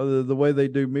probably the way they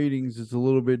do meetings is a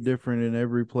little bit different in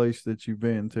every place that you've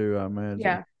been to, I imagine.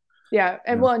 Yeah. Yeah.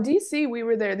 And Yeah, well, in DC, we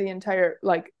were there the entire,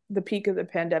 like the peak of the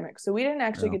pandemic. So we didn't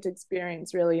actually yeah, get to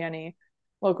experience really any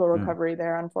local yeah. recovery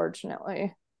there,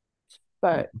 unfortunately.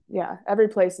 But yeah, every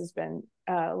place has been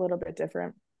a little bit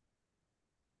different.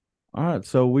 All right,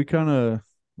 so we kind of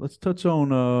let's touch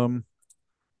on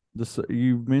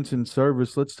you mentioned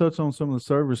service. Let's touch on some of the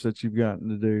service that you've gotten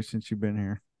to do since you've been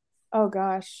here. Oh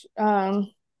gosh.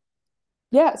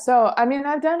 Yeah, so I mean,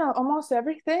 I've done almost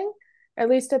everything, at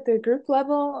least at the group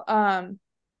level.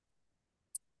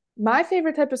 My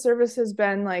favorite type of service has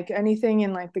been like anything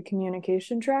in like the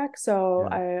communication track. So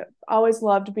Yeah. I always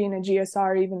loved being a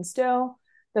GSR, even still.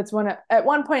 That's at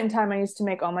one point in time I used to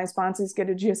make all my sponsors get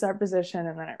a GSR position,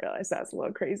 and then I realized that's a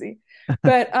little crazy.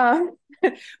 But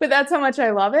but that's how much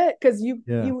I love it, because you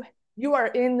Yeah. you you are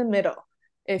in the middle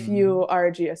if Mhm. you are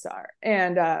a GSR,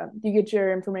 and you get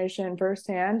your information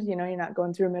firsthand. You're not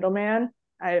going through a middleman.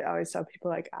 I always tell people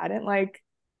like I didn't like,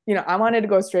 I wanted to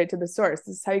go straight to the source.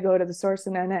 This is how you go to the source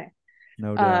in NA.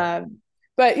 No doubt.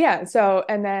 But yeah, so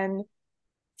and then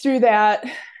through that,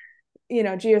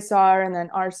 GSR and then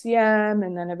RCM,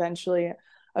 and then eventually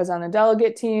I was on the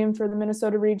delegate team for the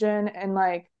Minnesota region, and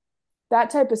like that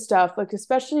type of stuff, like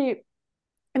especially,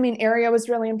 I mean, area was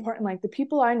really important. Like the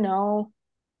people I know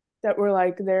that were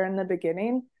like there in the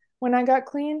beginning when I got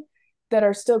clean, that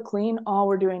are still clean, all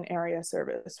were doing area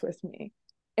service with me.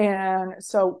 And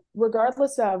so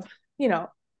regardless of,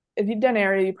 if you've done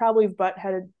area, you probably have butt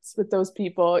heads with those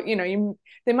people.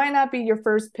 They might not be your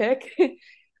first pick,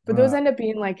 but those Right. end up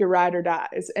being like your ride or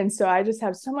dies. And so I just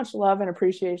have so much love and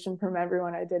appreciation from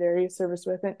everyone I did area service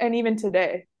with, and even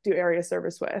today do area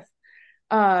service with.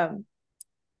 Um,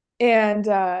 and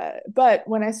but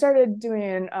when I started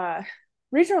doing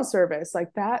regional service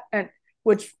like that, and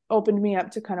which opened me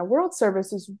up to kind of world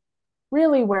service, is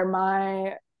really where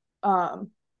my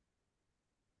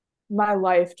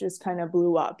life just kind of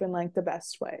blew up in like the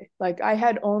best way. Like I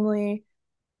had really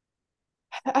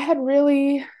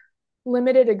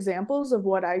limited examples of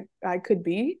what I could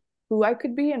be, who I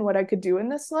could be, and what I could do in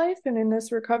this life and in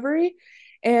this recovery.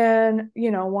 And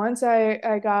once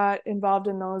I got involved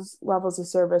in those levels of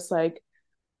service, like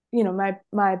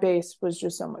my base was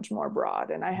just so much more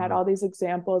broad, and I had Yeah. all these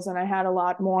examples, and I had a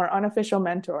lot more unofficial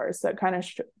mentors that kind of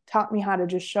taught me how to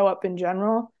just show up in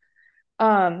general.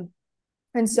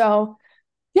 And so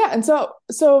yeah, and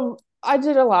so I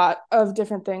did a lot of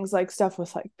different things, like stuff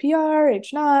with like PR,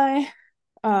 H&I,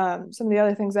 some of the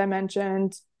other things I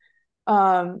mentioned.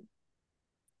 um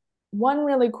One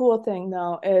really cool thing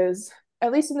though is,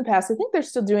 at least in the past, I think they're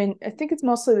still doing, I think it's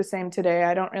mostly the same today,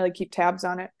 I don't really keep tabs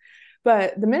on it,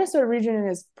 but the Minnesota region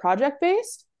is project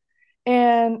based.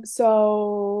 And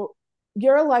so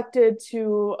you're elected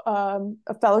to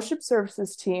a fellowship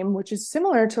services team, which is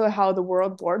similar to how the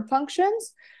World Board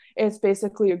functions. It's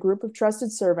basically a group of trusted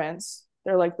servants.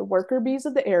 They're like the worker bees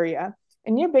of the area.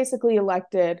 And you're basically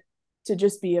elected to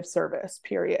just be of service,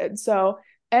 period. So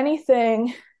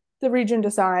anything the region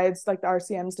decides, like the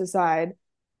RCMs decide,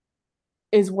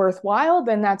 is worthwhile,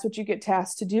 then that's what you get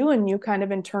tasked to do. And you kind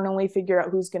of internally figure out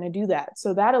who's going to do that.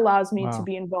 So that allows me to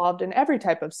be involved in every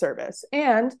type of service.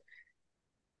 And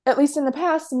at least in the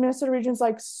past, the Minnesota region's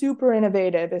like super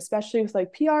innovative, especially with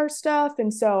like PR stuff.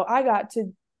 And so I got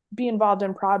to be involved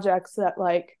in projects that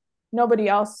like nobody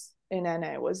else in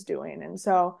NA was doing. And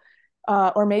so,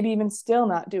 or maybe even still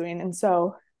not doing. And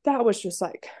so that was just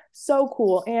like so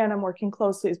cool. And I'm working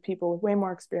closely with people with way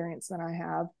more experience than I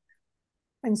have.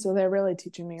 And so they're really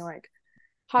teaching me like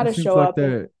how to show up.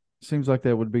 Seems like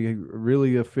that would be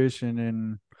really efficient,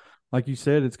 and like you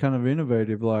said, it's kind of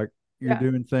innovative. Like you're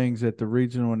doing things at the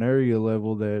regional and area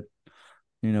level that,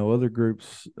 other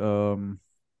groups,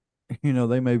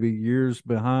 they may be years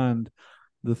behind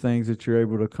the things that you're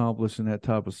able to accomplish in that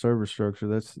type of service structure.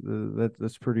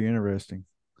 That's pretty interesting.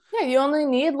 Yeah, you only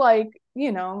need like,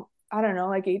 I don't know,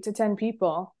 like 8 to 10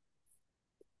 people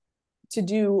to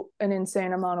do an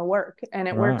insane amount of work, and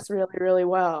it works really, really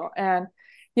well. And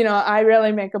I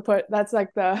really make a put. That's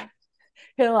like the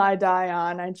hill I die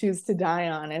on. I choose to die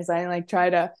on is I like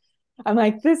I'm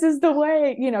like, this is the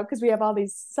way, because we have all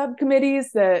these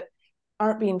subcommittees that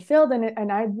aren't being filled. And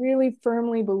I really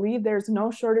firmly believe there's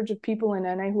no shortage of people in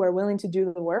NA who are willing to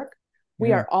do the work.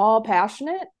 We are all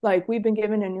passionate. Like we've been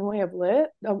given a new way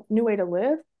to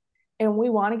live, and we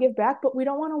want to give back, but we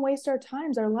don't want to waste our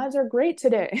times. Our lives are great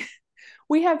today.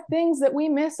 We have things that we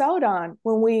miss out on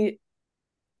when we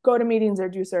go to meetings or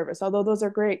do service, although those are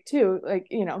great too. Like,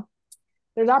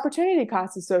 there's opportunity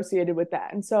costs associated with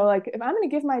that. And so like, if I'm going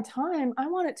to give my time, I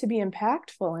want it to be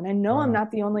impactful. And I know I'm not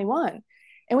the only one.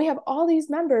 And we have all these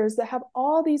members that have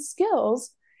all these skills,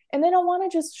 and they don't want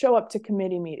to just show up to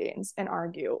committee meetings and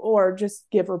argue or just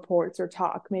give reports or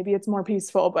talk. Maybe it's more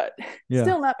peaceful, but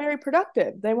still not very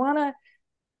productive. They want to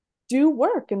do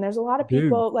work. And there's a lot of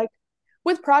people like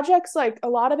with projects, like a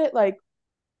lot of it, like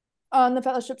on the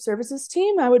fellowship services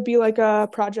team, I would be like a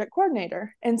project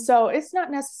coordinator. And so it's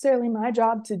not necessarily my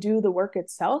job to do the work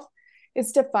itself.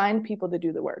 It's to find people to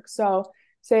do the work. So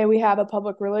say we have a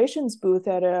public relations booth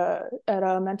at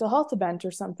a mental health event or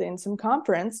something, some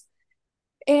conference,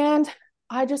 and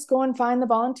I just go and find the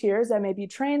volunteers. I maybe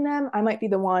train them. I might be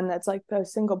the one that's like the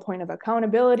single point of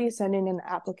accountability, sending in the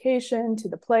application to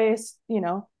the place,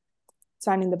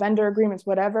 signing the vendor agreements,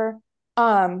 whatever.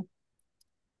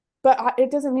 But it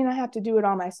doesn't mean I have to do it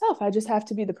all myself. I just have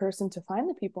to be the person to find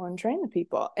the people and train the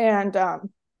people. And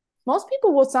most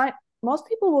people will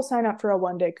sign up for a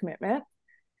 1-day commitment.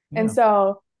 Yeah. And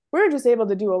so we're just able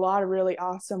to do a lot of really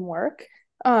awesome work.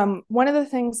 One of the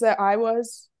things that I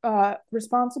was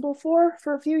responsible for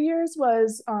a few years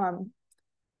was, sorry,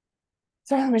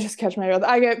 let me just catch my breath.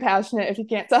 I get passionate if you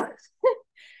can't tell.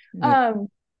 Yeah.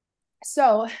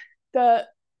 So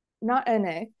not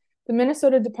NA, the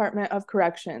Minnesota Department of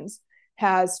Corrections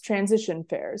has transition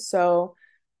fairs. So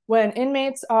when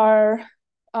inmates are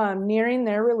nearing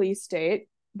their release date,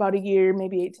 about a year,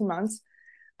 maybe 18 months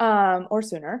or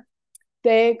sooner,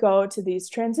 they go to these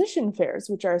transition fairs,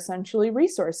 which are essentially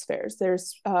resource fairs.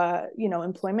 There's,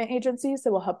 employment agencies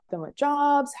that will help them with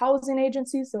jobs, housing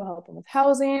agencies that will help them with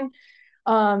housing,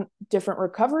 different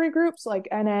recovery groups like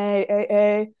NA,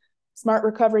 AA, Smart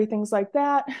Recovery, things like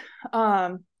that.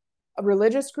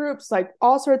 Religious groups, like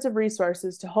all sorts of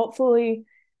resources to hopefully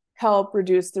help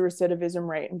reduce the recidivism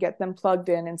rate and get them plugged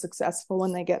in and successful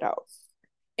when they get out.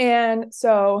 And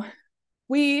so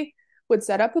we would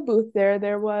set up a booth there.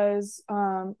 There was,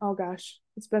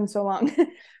 it's been so long,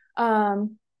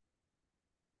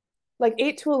 like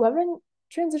 8 to 11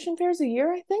 transition fairs a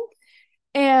year, I think.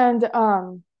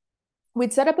 And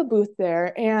we'd set up a booth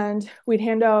there and we'd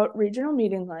hand out regional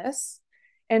meeting lists.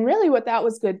 And really what that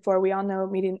was good for, we all know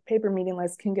paper meeting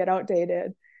lists can get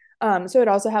outdated. So it'd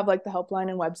also have like the helpline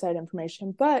and website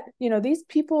information. But, these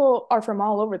people are from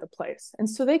all over the place. And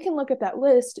so they can look at that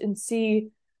list and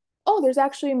see, oh, there's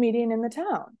actually a meeting in the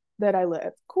town that I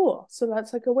live. Cool. So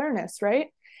that's like awareness, right?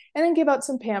 And then give out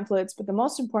some pamphlets. But the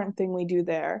most important thing we do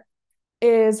there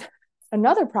is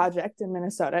another project in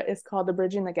Minnesota. It's called the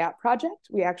Bridging the Gap Project.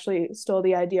 We actually stole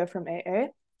the idea from AA.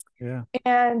 Yeah.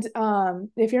 And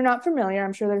if you're not familiar,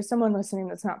 I'm sure there's someone listening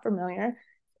that's not familiar,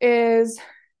 is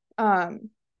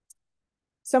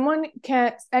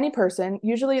any person,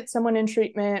 usually it's someone in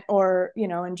treatment or,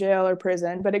 in jail or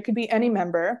prison, but it could be any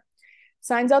member,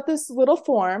 signs out this little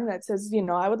form that says,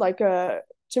 I would like to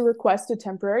request a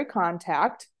temporary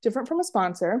contact, different from a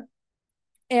sponsor.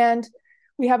 And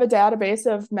we have a database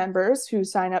of members who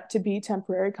sign up to be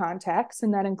temporary contacts,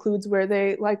 and that includes where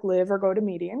they live or go to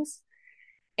meetings.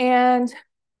 And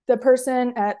the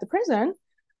person at the prison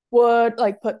would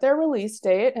like put their release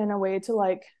date and a way to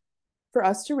like for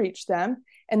us to reach them.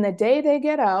 And the day they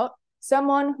get out,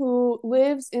 someone who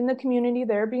lives in the community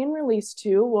they're being released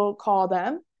to will call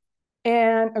them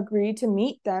and agree to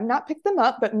meet them, not pick them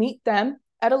up, but meet them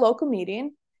at a local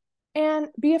meeting and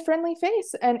be a friendly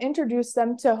face and introduce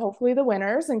them to hopefully the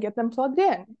winners and get them plugged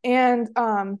in. And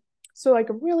so like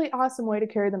a really awesome way to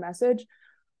carry the message.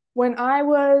 When I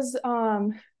was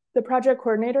the project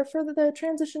coordinator for the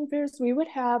transition fairs, we would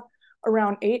have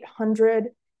around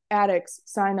 800 addicts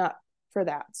sign up for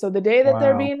that. So the day that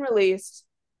they're Wow. being released,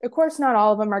 of course, not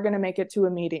all of them are going to make it to a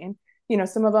meeting. You know,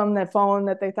 some of them, the phone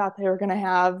that they thought they were going to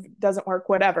have doesn't work,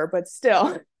 whatever, but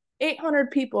still 800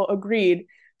 people agreed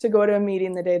to go to a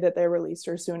meeting the day that they're released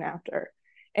or soon after.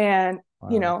 And,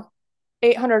 you Wow. know,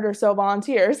 800 or so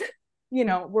volunteers, you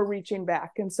know, were reaching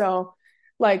back. And so,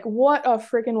 like, what a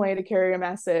freaking way to carry a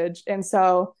message. And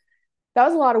so that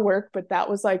was a lot of work, but that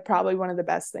was like probably one of the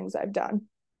best things I've done.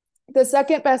 The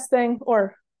second best thing,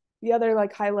 or the other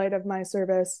like highlight of my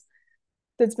service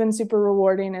that's been super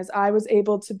rewarding, is I was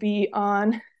able to be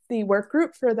on the work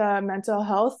group for the mental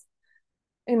health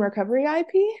in recovery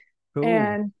IP. Cool.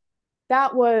 And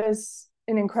that was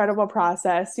an incredible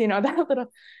process. You know, that little,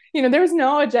 you know, there was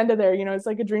no agenda there. You know, it's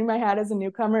like a dream I had as a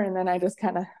newcomer, and then I just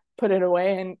kind of put it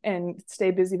away and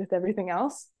stay busy with everything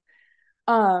else.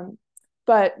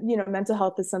 But you know, mental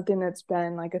health is something that's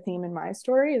been like a theme in my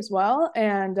story as well.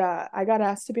 And I got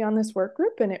asked to be on this work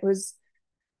group, and it was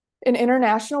an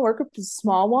international work group, a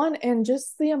small one, and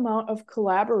just the amount of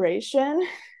collaboration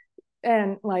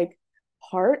and like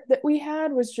heart that we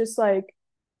had was just like,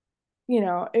 you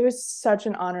know, it was such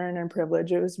an honor and a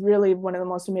privilege. It was really one of the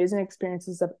most amazing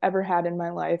experiences I've ever had in my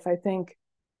life. I think,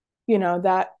 you know,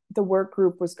 that the work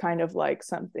group was kind of like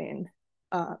something,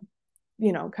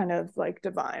 you know, kind of like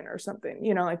divine or something,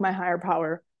 you know, like my higher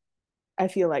power, I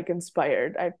feel like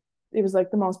inspired. It was like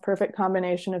the most perfect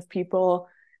combination of people,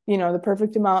 you know, the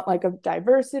perfect amount like of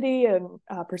diversity and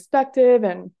perspective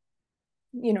and,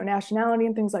 you know, nationality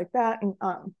and things like that. And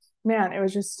man, it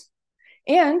was just,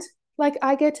 and like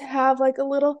I get to have like a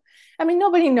little, I mean,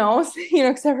 nobody knows, you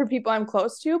know, except for people I'm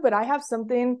close to, but I have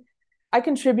something, I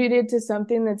contributed to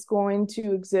something that's going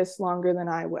to exist longer than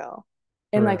I will.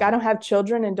 And like, I Right. don't have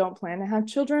children and don't plan to have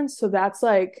children. So that's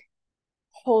like,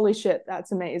 holy shit,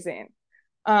 that's amazing.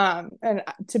 And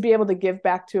to be able to give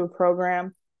back to a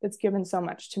program that's given so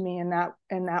much to me in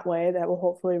that way that will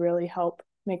hopefully really help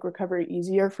make recovery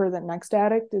easier for the next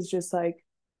addict is just like,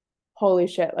 holy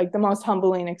shit, like the most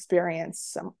humbling experience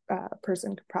some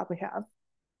person could probably have.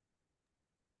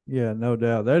 Yeah, no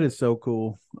doubt. That is so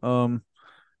cool.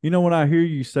 When I hear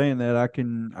you saying that, I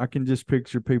can just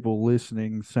picture people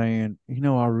listening saying,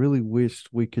 I really wished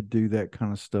we could do that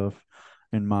kind of stuff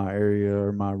in my area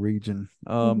or my region.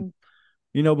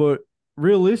 Mm-hmm. But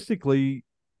realistically,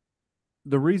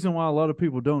 the reason why a lot of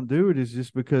people don't do it is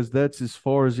just because that's as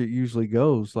far as it usually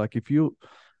goes. Like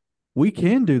we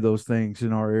can do those things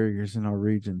in our areas in our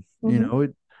region.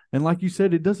 Mm-hmm. And like you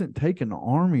said, it doesn't take an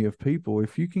army of people.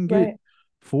 If you can get Right.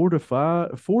 four to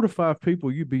five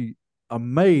people, you'd be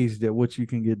amazed at what you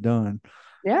can get done.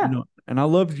 Yeah. And I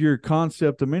loved your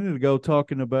concept a minute ago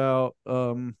talking about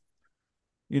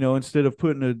instead of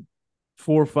putting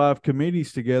 4 or 5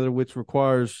 committees together, which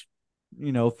requires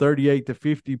 38 to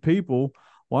 50 people,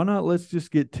 why not let's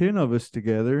just get 10 of us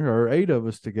together or 8 of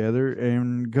us together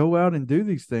and go out and do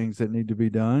these things that need to be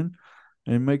done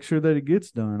and make sure that it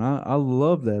gets done. I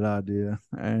love that idea.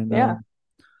 And Yeah.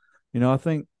 I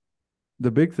think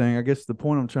the big thing, I guess the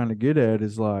point I'm trying to get at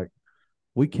is like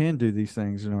we can do these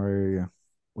things in our area.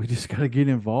 We just got to get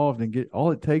involved and get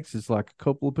all it takes is like a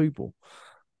couple of people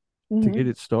to Mm-hmm. get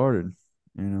it started,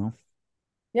 you know.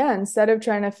 Yeah. Instead of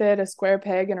trying to fit a square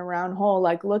peg in a round hole,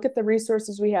 like look at the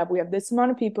resources we have. We have this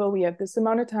amount of people, we have this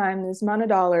amount of time, this amount of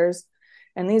dollars,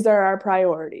 and these are our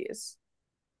priorities.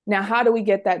 Now, how do we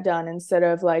get that done instead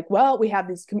of like, well, we have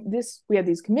we have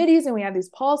these committees and we have these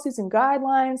policies and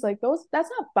guidelines, like those,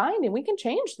 that's not binding. We can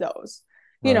change those.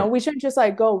 You know, Right. we shouldn't just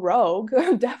like go rogue.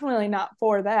 Definitely not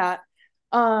for that.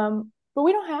 But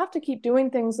we don't have to keep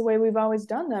doing things the way we've always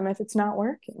done them if it's not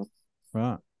working.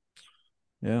 Right.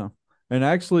 Yeah. And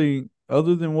actually,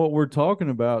 other than what we're talking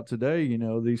about today,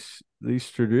 these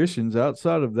traditions,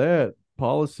 outside of that,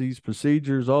 policies,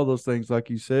 procedures, all those things, like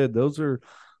you said, those are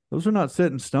not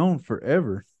set in stone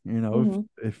forever.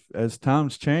 Mm-hmm. If as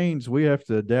times change, we have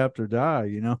to adapt or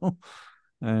die.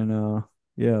 And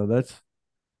yeah,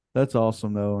 that's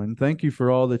awesome though. And thank you for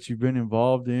all that you've been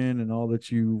involved in and all that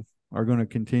you are going to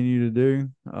continue to do.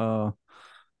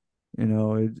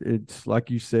 It's like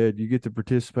you said, you get to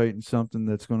participate in something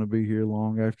that's going to be here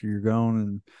long after you're gone.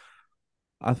 And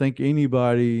I think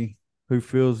anybody who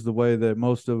feels the way that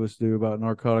most of us do about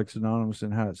Narcotics Anonymous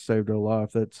and how it saved our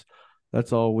life, that's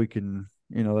all we can,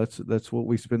 that's what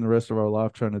we spend the rest of our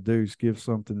life trying to do, is give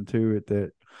something to it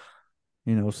that,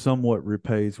 somewhat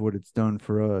repays what it's done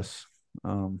for us,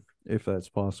 if that's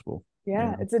possible.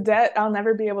 Yeah, it's a debt I'll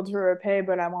never be able to repay,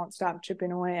 but I won't stop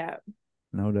chipping away at.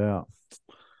 No doubt.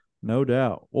 No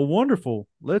doubt. Well, wonderful.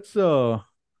 Let's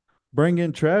bring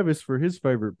in Travis for his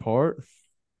favorite part.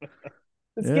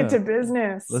 Let's get to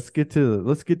business. Let's get to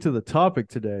the topic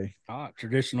today. All right,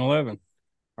 tradition 11.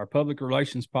 Our public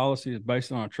relations policy is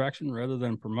based on attraction rather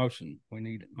than promotion. We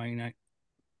need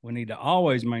to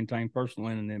always maintain personal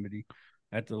anonymity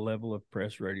at the level of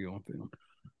press, radio, and film.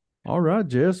 All right,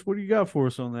 Jess, what do you got for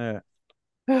us on that?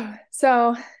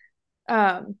 So,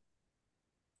 I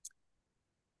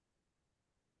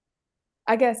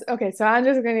guess, okay, so I'm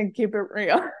just going to keep it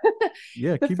real.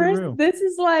 Yeah, keep it real. This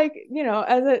is like,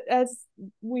 as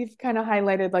we've kind of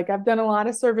highlighted, like I've done a lot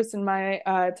of service in my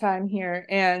time here,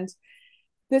 and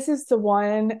this is the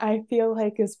one I feel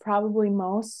like is probably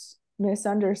most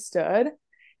misunderstood.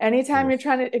 Anytime you're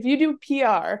trying to, if you do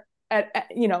PR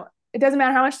it doesn't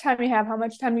matter how much time you have, how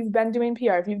much time you've been doing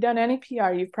PR. If you've done any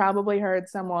PR, you've probably heard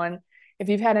someone, if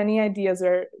you've had any ideas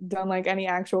or done like any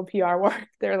actual PR work,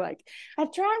 they're like,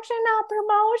 attraction, not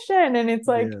promotion. And it's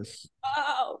like, yes.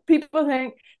 Oh, people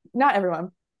think, not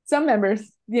everyone, some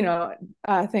members,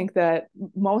 think that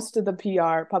most of the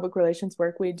PR public relations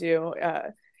work we do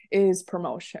is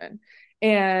promotion.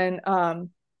 And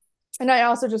I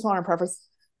also just want to preface,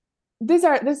 this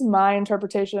is my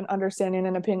interpretation, understanding,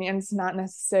 and opinions, not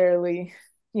necessarily,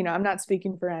 I'm not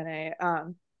speaking for NA.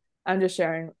 I'm just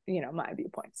sharing, my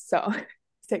viewpoints. So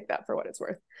take that for what it's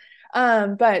worth.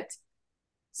 But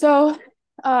so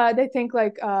they think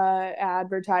like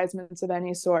advertisements of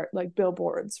any sort, like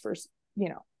billboards for,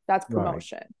 that's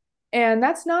promotion. Right. And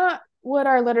that's not what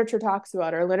our literature talks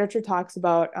about. Our literature talks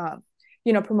about,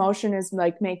 promotion is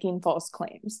like making false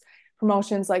claims.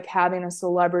 Promotions like having a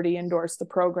celebrity endorse the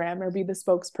program or be the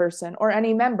spokesperson, or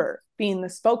any member being the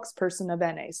spokesperson of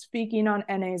NA, speaking on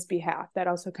NA's behalf. That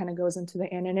also kind of goes into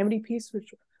the anonymity piece,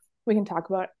 which we can talk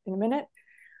about in a minute.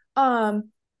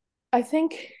 I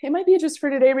think it might be just for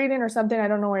today reading or something. I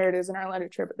don't know where it is in our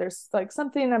literature, but there's like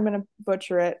something, I'm going to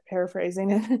butcher it,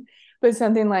 paraphrasing it, but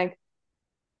something like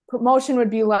promotion would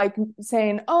be like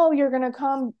saying, oh, you're going to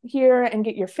come here and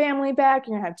get your family back.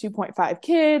 You're going to have 2.5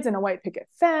 kids and a white picket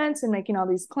fence, and making all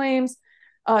these claims.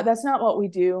 That's not what we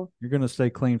do. You're going to stay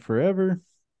clean forever.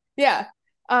 Yeah.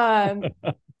 What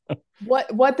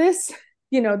this,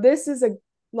 this is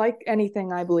like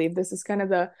anything, I believe this is kind of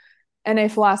the NA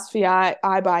philosophy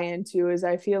I buy into, is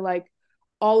I feel like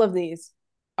all of these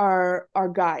are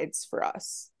guides for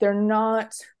us. They're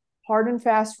not hard and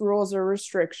fast rules or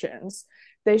restrictions.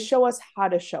 They show us how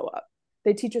to show up.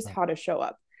 They teach us how to show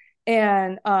up.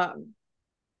 And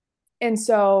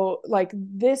so like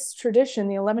this tradition,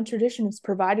 the 11th tradition, is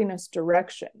providing us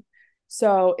direction.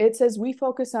 So it says we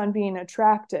focus on being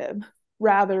attractive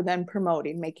rather than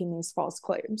promoting, making these false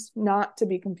claims, not to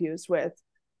be confused with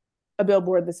a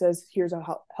billboard that says, here's a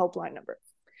helpline number.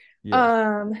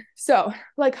 Yes. So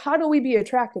like, how do we be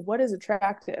attractive? What is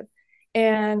attractive?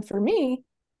 And for me,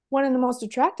 one of the most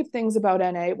attractive things about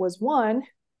NA was, one,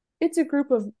 it's a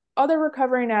group of other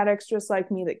recovering addicts just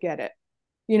like me that get it.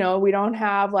 We don't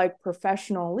have like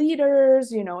professional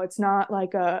leaders, it's not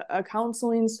like a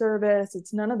counseling service.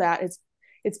 It's none of that.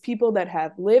 It's people that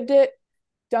have lived it,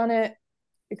 done it,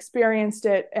 experienced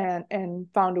it, and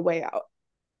found a way out.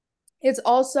 It's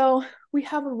also, we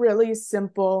have a really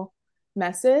simple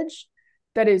message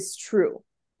that is true,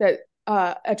 that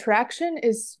attraction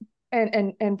is,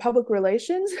 and public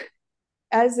relations,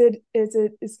 as it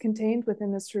is contained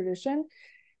within this tradition,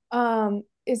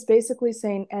 is basically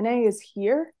saying NA is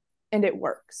here and it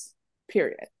works,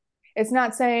 period. It's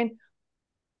not saying,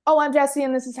 oh, I'm Jessie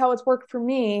and this is how it's worked for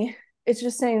me. It's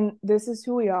just saying this is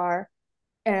who we are,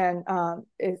 and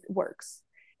it works.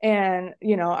 And,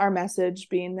 our message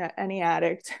being that any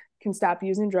addict can stop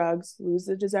using drugs, lose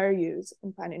the desire to use,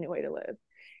 and find a new way to live.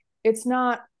 It's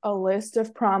not a list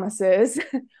of promises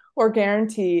or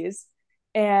guarantees.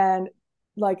 And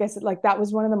like I said, like that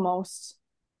was one of the most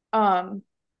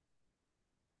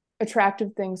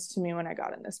attractive things to me when I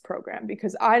got in this program,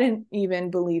 because I didn't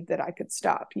even believe that I could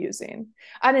stop using.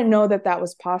 I didn't know that that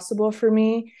was possible for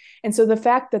me. And so the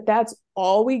fact that that's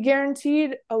all we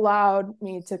guaranteed allowed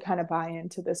me to kind of buy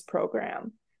into this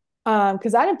program,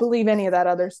 because I didn't believe any of that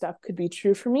other stuff could be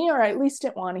true for me, or I at least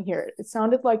didn't want to hear it. It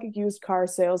sounded like a used car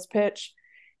sales pitch.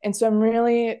 And so I'm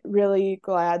really, really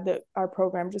glad that our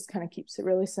program just kind of keeps it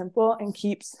really simple and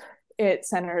keeps it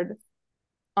centered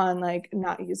on like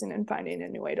not using and finding a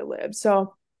new way to live.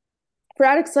 So for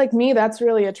addicts like me, that's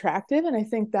really attractive. And I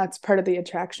think that's part of the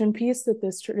attraction piece that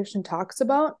this tradition talks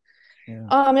about.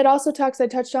 Yeah. It also talks, I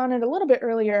touched on it a little bit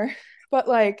earlier, but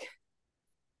like,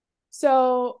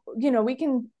 so, you know, we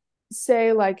can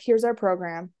say like, here's our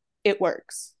program, it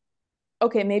works.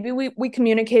 Okay, maybe we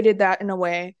communicated that in a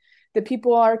way that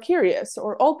people are curious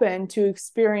or open to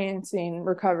experiencing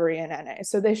recovery in NA.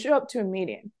 So they show up to a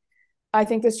meeting. I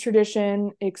think this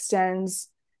tradition extends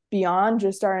beyond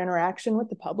just our interaction with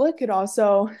the public. It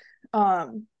also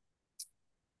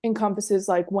encompasses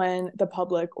like when the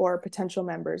public or potential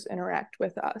members interact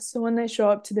with us. So when they show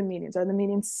up to the meetings, are the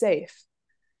meetings safe?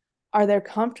 Are they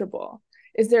comfortable?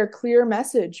 Is there a clear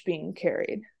message being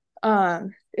carried?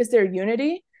 Is there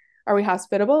unity? Are we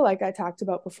hospitable, like I talked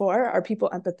about before? Are people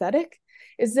empathetic?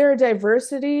 Is there a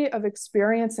diversity of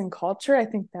experience and culture? I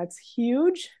think that's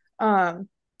huge. And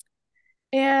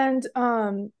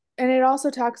it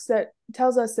also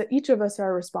tells us that each of us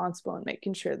are responsible in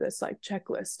making sure this like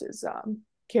checklist is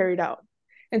carried out.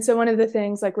 And so one of the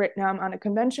things, like right now I'm on a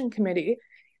convention committee,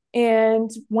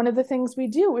 and one of the things we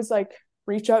do is like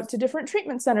reach out to different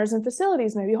treatment centers and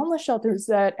facilities, maybe homeless shelters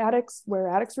where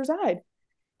addicts reside,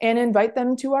 and invite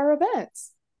them to our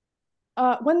events.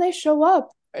 When they show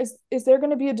up, is there going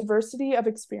to be a diversity of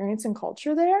experience and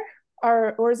culture there?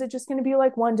 Or is it just going to be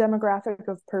like one demographic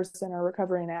of person or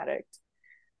recovering addict?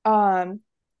 And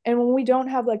when we don't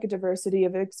have like a diversity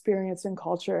of experience and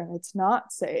culture and it's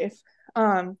not safe,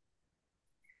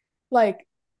 like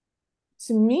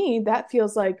to me, that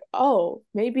feels like, oh,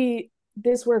 maybe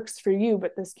this works for you,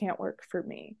 but this can't work for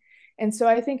me. And so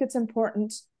I think it's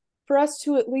important for us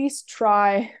to at least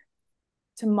try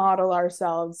to model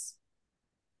ourselves,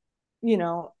 you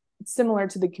know, similar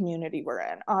to the community we're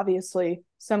in. Obviously,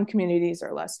 some communities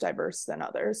are less diverse than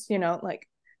others, you know, like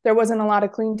there wasn't a lot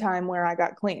of clean time where I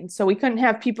got clean. So we couldn't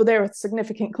have people there with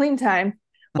significant clean time,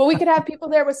 but we could have people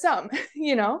there with some,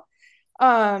 you know?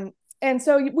 And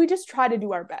so we just try to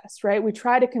do our best, right? We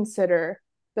try to consider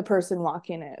the person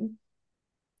walking in.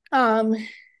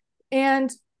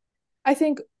 And I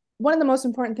think one of the most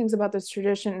important things about this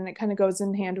tradition, and it kind of goes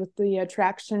in hand with the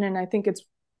attraction, and I think it's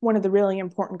one of the really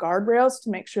important guardrails to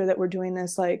make sure that we're doing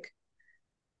this like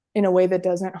in a way that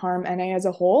doesn't harm NA as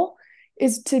a whole,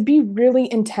 is to be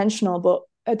really intentional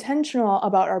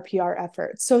about our PR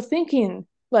efforts. So thinking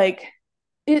like,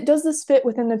 does this fit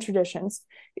within the traditions?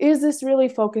 Is this really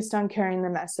focused on carrying the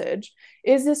message?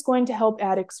 Is this going to help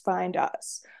addicts find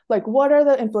us? Like, what are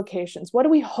the implications? What do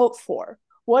we hope for?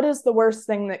 What is the worst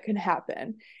thing that could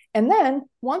happen? And then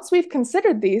once we've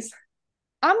considered these,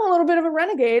 I'm a little bit of a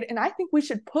renegade, and I think we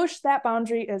should push that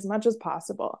boundary as much as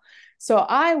possible. So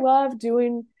I love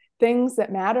doing things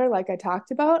that matter, like I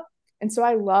talked about. And so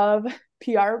I love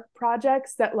PR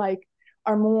projects that like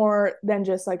are more than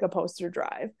just like a poster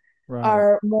drive, Right.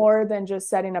 are more than just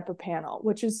setting up a panel,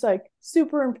 which is like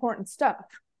super important stuff.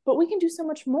 But we can do so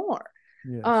much more.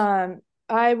 Yes.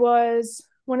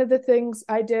 One of the things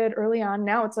I did early on,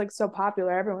 now it's like so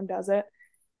popular, everyone does it,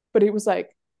 but it was like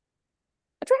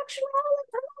attraction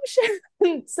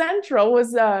promotion central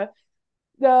was the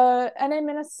NA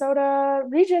Minnesota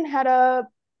region had a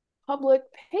public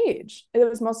page. It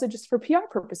was mostly just for PR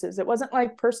purposes. It wasn't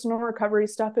like personal recovery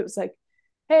stuff. It was like,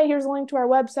 hey, here's a link to our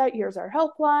website, here's our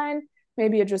helpline,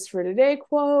 maybe a just for today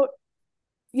quote,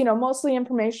 you know, mostly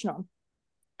informational,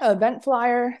 event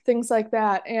flyer, things like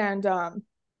that. And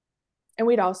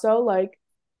we'd also like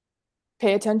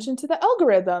pay attention to the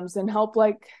algorithms and help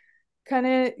like kind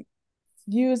of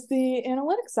use the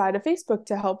analytics side of Facebook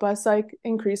to help us like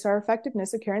increase our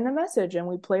effectiveness of carrying the message. And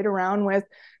we played around with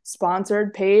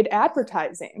sponsored paid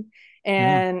advertising,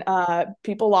 and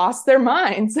people lost their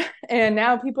minds, and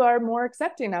now people are more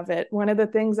accepting of it. One of the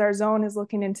things our zone is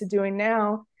looking into doing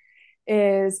now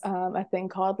is a thing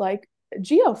called like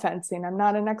geofencing. I'm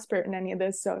not an expert in any of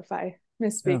this, so if I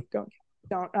misspeak,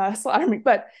 don't slaughter me.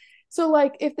 But so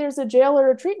like if there's a jail or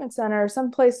a treatment center or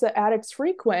someplace that addicts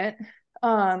frequent,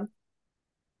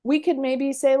 we could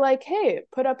maybe say like, hey,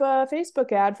 put up a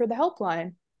Facebook ad for the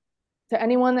helpline to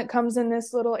anyone that comes in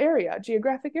this little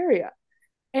geographic area.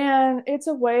 And it's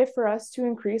a way for us to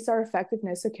increase our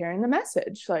effectiveness of carrying the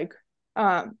message, like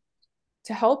to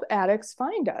help addicts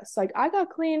find us. Like I got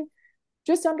clean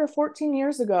just under 14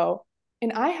 years ago,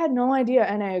 and I had no idea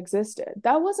NA existed.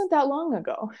 That wasn't that long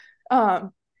ago.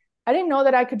 I didn't know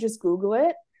that I could just Google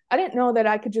it. I didn't know that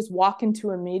I could just walk into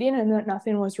a meeting and that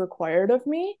nothing was required of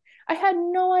me. I had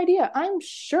no idea. I'm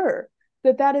sure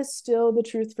that that is still the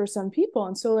truth for some people.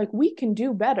 And so like we can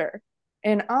do better.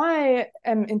 And I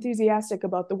am enthusiastic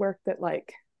about the work that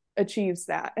like achieves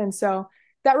that. And so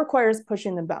that requires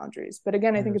pushing the boundaries. But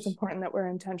again, I think it's important that we're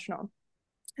intentional.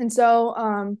 And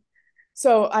so,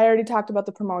 so I already talked about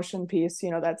the promotion piece,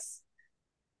 you know,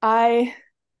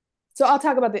 so I'll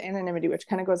talk about the anonymity, which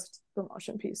kind of goes to the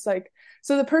promotion piece. Like,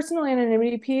 so the personal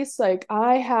anonymity piece, like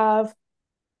our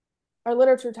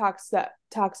literature talks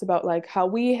about like how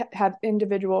we have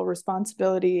individual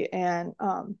responsibility and,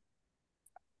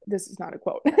 this is not a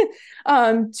quote,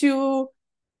 to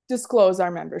disclose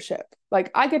our membership.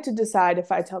 Like, I get to decide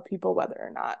if I tell people whether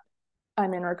or not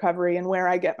I'm in recovery and where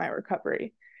I get my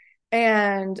recovery.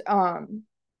 And,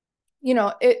 you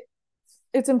know,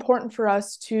 it's important for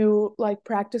us to like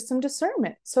practice some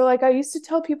discernment. So like I used to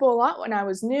tell people a lot when I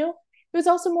was new. It was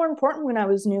also more important when I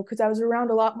was new because I was around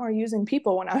a lot more using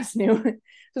people when I was new. It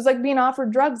was like being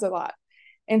offered drugs a lot.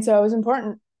 And so it was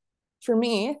important for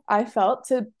me, I felt,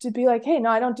 to be like, hey,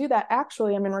 no, I don't do that.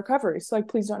 Actually, I'm in recovery. So like,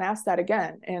 please don't ask that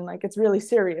again. And like, it's really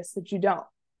serious that you don't.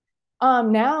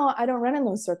 Now I don't run in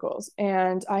those circles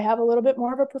and I have a little bit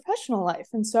more of a professional life.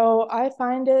 And so I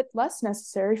find it less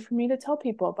necessary for me to tell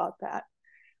people about that,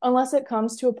 unless it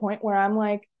comes to a point where I'm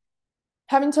like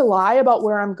having to lie about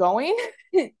where I'm going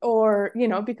or, you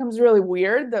know, it becomes really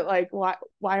weird that like,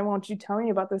 why won't you tell me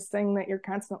about this thing that you're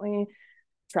constantly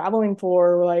traveling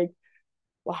for? Or like,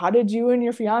 well, how did you and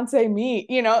your fiance meet?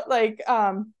 You know, like,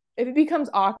 if it becomes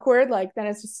awkward, like, then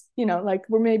it's just, you know, like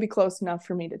we're maybe close enough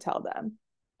for me to tell them.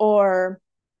 Or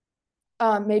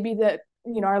maybe that,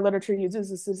 you know, our literature uses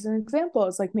this as an example.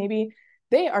 It's like maybe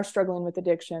they are struggling with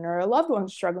addiction or a loved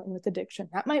one's struggling with addiction.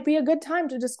 That might be a good time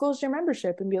to disclose your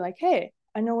membership and be like, hey,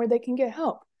 I know where they can get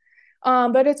help.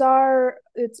 But it's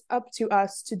up to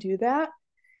us to do that.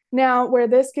 Now, where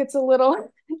this gets a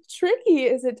little tricky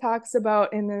is it talks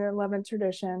about in the 11th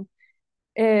tradition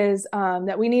is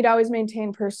that we need to always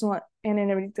maintain personal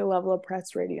anonymity at the level of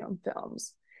press, radio, and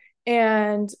films.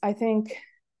 And I think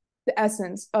the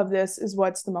essence of this is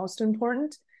what's the most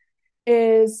important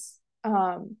is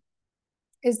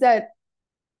that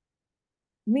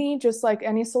me, just like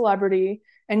any celebrity,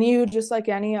 and you, just like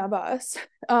any of us,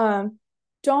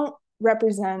 don't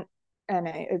represent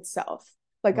NA itself.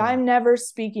 Like, right. I'm never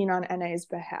speaking on NA's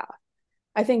behalf.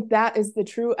 I think that is the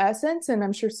true essence, and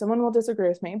I'm sure someone will disagree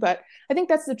with me, but I think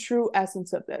that's the true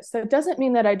essence of this. That doesn't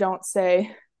mean that I don't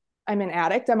say I'm an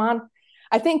addict.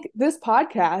 I think this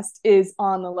podcast is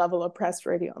on the level of press,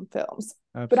 radio, and films.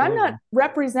 Absolutely. But I'm not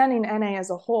representing NA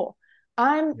as a whole.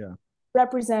 I'm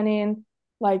representing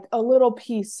like a little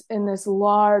piece in this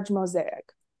large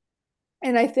mosaic.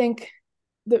 And I think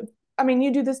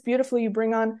you do this beautifully. You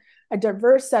bring on a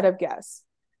diverse set of guests,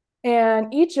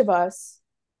 and each of us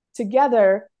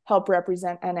together help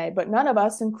represent NA, but none of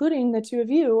us, including the two of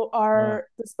you, are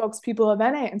the spokespeople of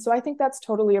NA. And so I think that's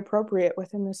totally appropriate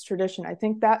within this tradition. I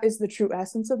think that is the true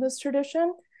essence of this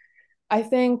tradition. I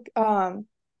think the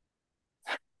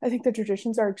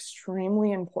traditions are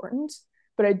extremely important,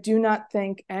 but I do not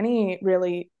think any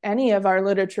of our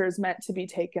literature is meant to be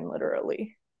taken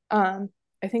literally. I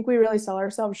think we really sell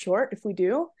ourselves short if we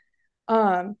do.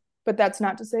 But that's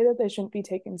not to say that they shouldn't be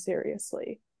taken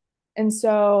seriously. And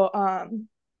so,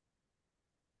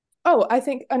 I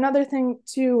think another thing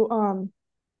to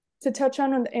touch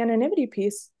on the anonymity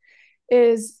piece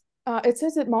is it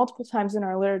says it multiple times in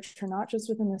our literature, not just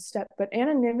within this step, but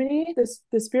anonymity,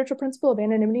 the spiritual principle of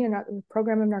anonymity in the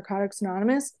program of Narcotics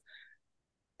Anonymous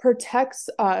protects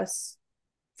us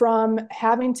from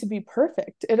having to be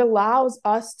perfect. It allows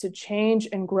us to change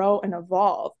and grow and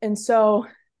evolve. And so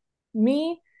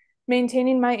me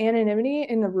maintaining my anonymity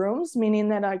in the rooms, meaning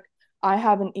that I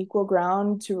have an equal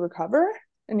ground to recover,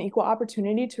 an equal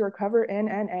opportunity to recover in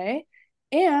NA,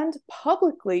 and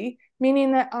publicly,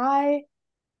 meaning that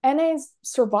NA's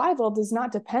survival does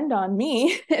not depend on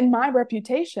me and my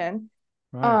reputation.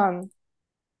 Right.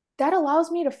 That allows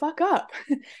me to fuck up.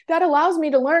 That allows me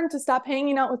to learn to stop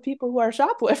hanging out with people who are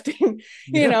shoplifting,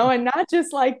 you know, and not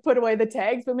just like put away the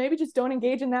tags, but maybe just don't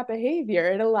engage in that behavior.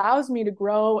 It allows me to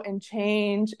grow and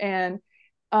change and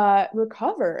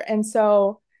recover. And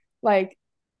so, like,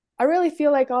 I really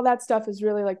feel like all that stuff is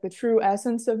really like the true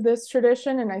essence of this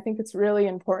tradition. And I think it's really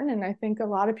important. And I think a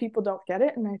lot of people don't get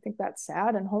it. And I think that's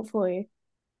sad. And hopefully,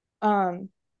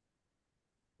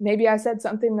 maybe I said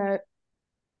something that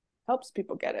helps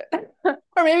people get it.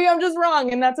 Or maybe I'm just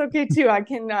wrong, and that's okay too. I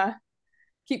can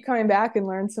keep coming back and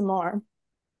learn some more.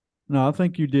 No, I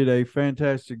think you did a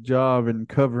fantastic job in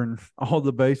covering all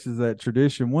the bases of that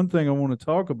tradition. One thing I want to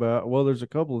talk about, well, there's a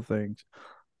couple of things.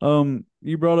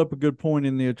 You brought up a good point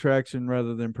in the attraction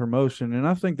rather than promotion, and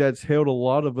I think that's held a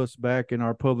lot of us back in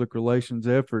our public relations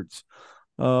efforts,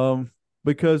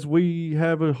 because we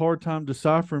have a hard time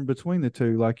deciphering between the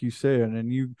two, like you said.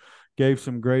 And gave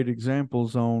some great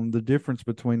examples on the difference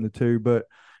between the two. But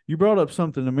you brought up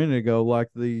something a minute ago, like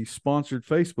the sponsored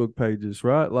Facebook pages,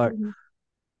 right? Like, Mm-hmm.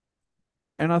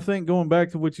 and I think going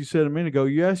back to what you said a minute ago,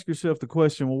 you ask yourself the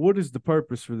question, well, what is the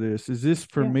purpose for this? Is this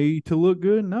for Yeah. me to look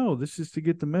good? No, this is to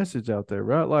get the message out there,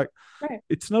 right? Like, Right.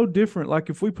 it's no different. Like,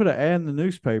 if we put an ad in the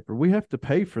newspaper, we have to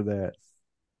pay for that.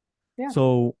 Yeah.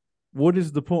 So, what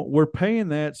is the point? We're paying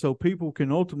that so people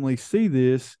can ultimately see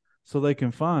this so they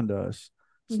can find us.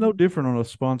 It's no Mm-hmm. different on a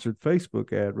sponsored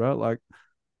Facebook ad, right? Like,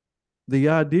 the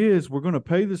idea is we're going to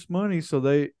pay this money so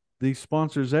these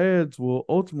sponsors ads will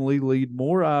ultimately lead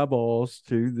more eyeballs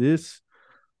to this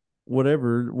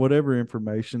whatever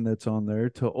information that's on there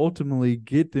to ultimately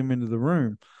get them into the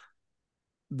room.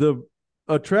 The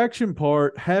attraction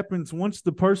part happens once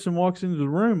the person walks into the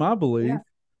room, I believe. Yeah.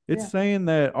 It's Yeah. saying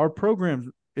that our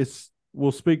program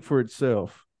will speak for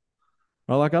itself.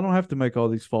 Right? Like, I don't have to make all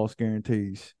these false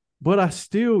guarantees, but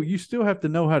you still have to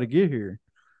know how to get here.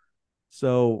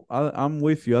 So I'm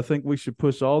with you. I think we should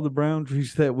push all the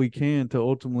boundaries that we can to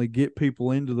ultimately get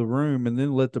people into the room, and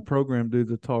then let the program do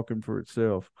the talking for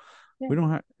itself. Yeah. We don't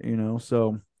have,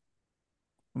 so,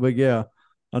 but yeah,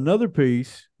 another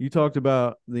piece you talked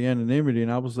about the anonymity,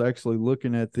 and I was actually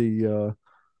looking at the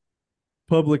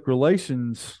public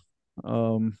relations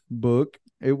book.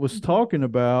 It was Mm-hmm. talking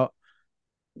about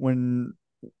when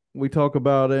we talk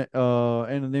about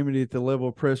anonymity at the level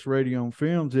of press, radio, and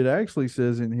films. It actually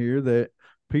says in here that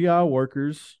PI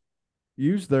workers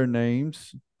use their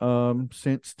names,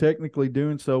 since technically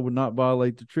doing so would not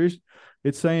violate the tradition.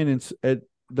 It's saying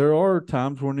there are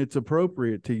times when it's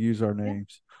appropriate to use our Yeah.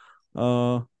 names.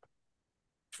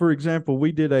 For example,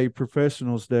 we did a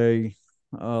professionals day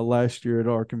last year at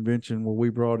our convention where we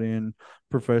brought in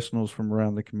professionals from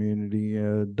around the community,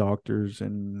 doctors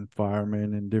and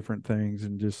firemen and different things,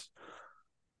 and just,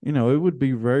 it would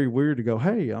be very weird to go,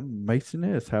 "Hey, I'm Mason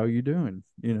S. How you doing?"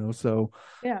 So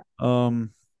Yeah.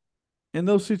 in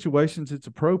those situations, it's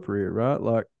appropriate, right?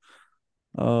 Like,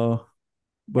 uh,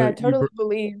 Yeah, I but totally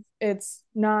believe it's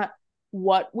not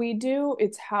what we do,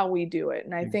 it's how we do it.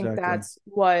 And I think exactly, that's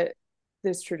what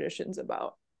this tradition's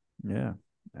about. yeah,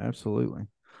 absolutely.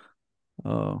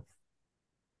 Uh,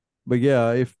 but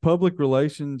yeah, if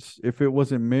it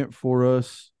wasn't meant for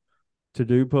us to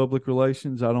do public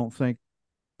relations, I don't think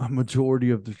a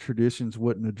majority of the traditions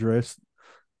wouldn't address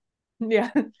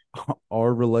Yeah.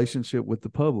 our relationship with the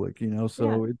public. Yeah.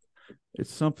 So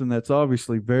it's something that's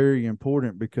obviously very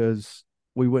important, because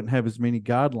we wouldn't have as many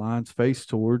guidelines faced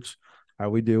towards how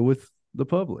we deal with the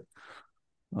public.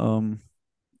 Um,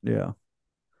 yeah.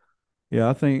 Yeah,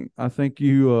 I think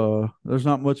you there's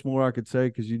not much more I could say,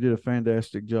 because you did a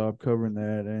fantastic job covering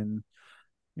that, and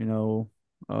you know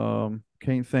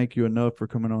can't thank you enough for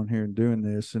coming on here and doing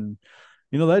this. And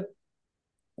that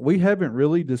we haven't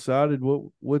really decided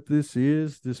what this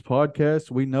podcast.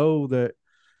 We know that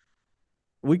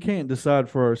we can't decide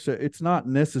for ourselves. It's not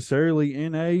necessarily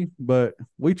NA, but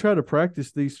we try to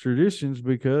practice these traditions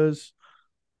because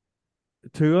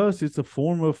to us it's a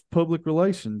form of public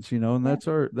relations, and Yeah.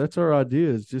 that's our idea,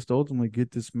 is just ultimately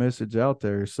get this message out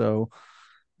there. So,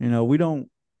 we don't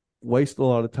waste a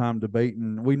lot of time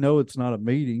debating. We know it's not a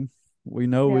meeting. We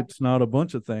know Yeah. it's not a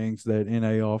bunch of things that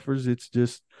NA offers. It's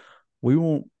just we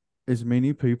want as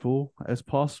many people as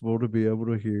possible to be able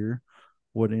to hear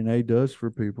what NA does for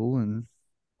people, and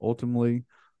ultimately,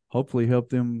 hopefully, help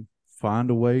them find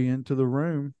a way into the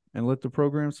room and let the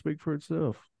program speak for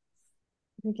itself.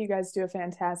 I think you guys do a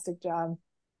fantastic job.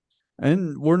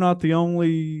 And we're not the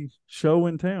only show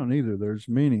in town either. There's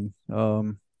many.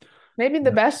 Maybe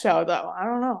the best show though. I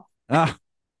don't know. Ah,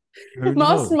 who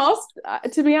Most knows?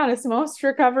 most to be honest, most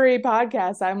recovery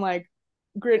podcasts I'm like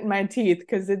gritting my teeth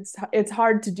because it's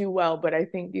hard to do well, but I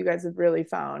think you guys have really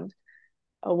found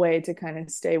a way to kind of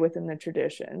stay within the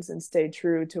traditions and stay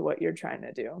true to what you're trying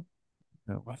to do.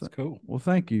 Yeah, That's cool. well,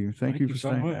 thank you. Thank you for so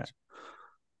saying much.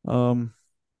 that.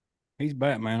 He's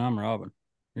Batman. I'm Robin.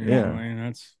 Yeah. I mean,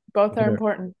 that's Both are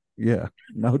important. Yeah.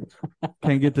 No,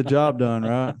 can't get the job done,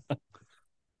 right?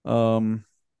 Um,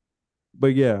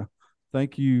 but yeah,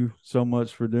 thank you so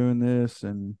much for doing this,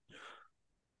 and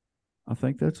I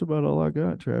think that's about all I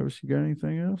got. Travis, you got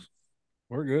anything else?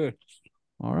 we're good.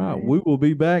 All right, Right. we will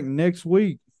be back next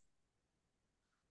week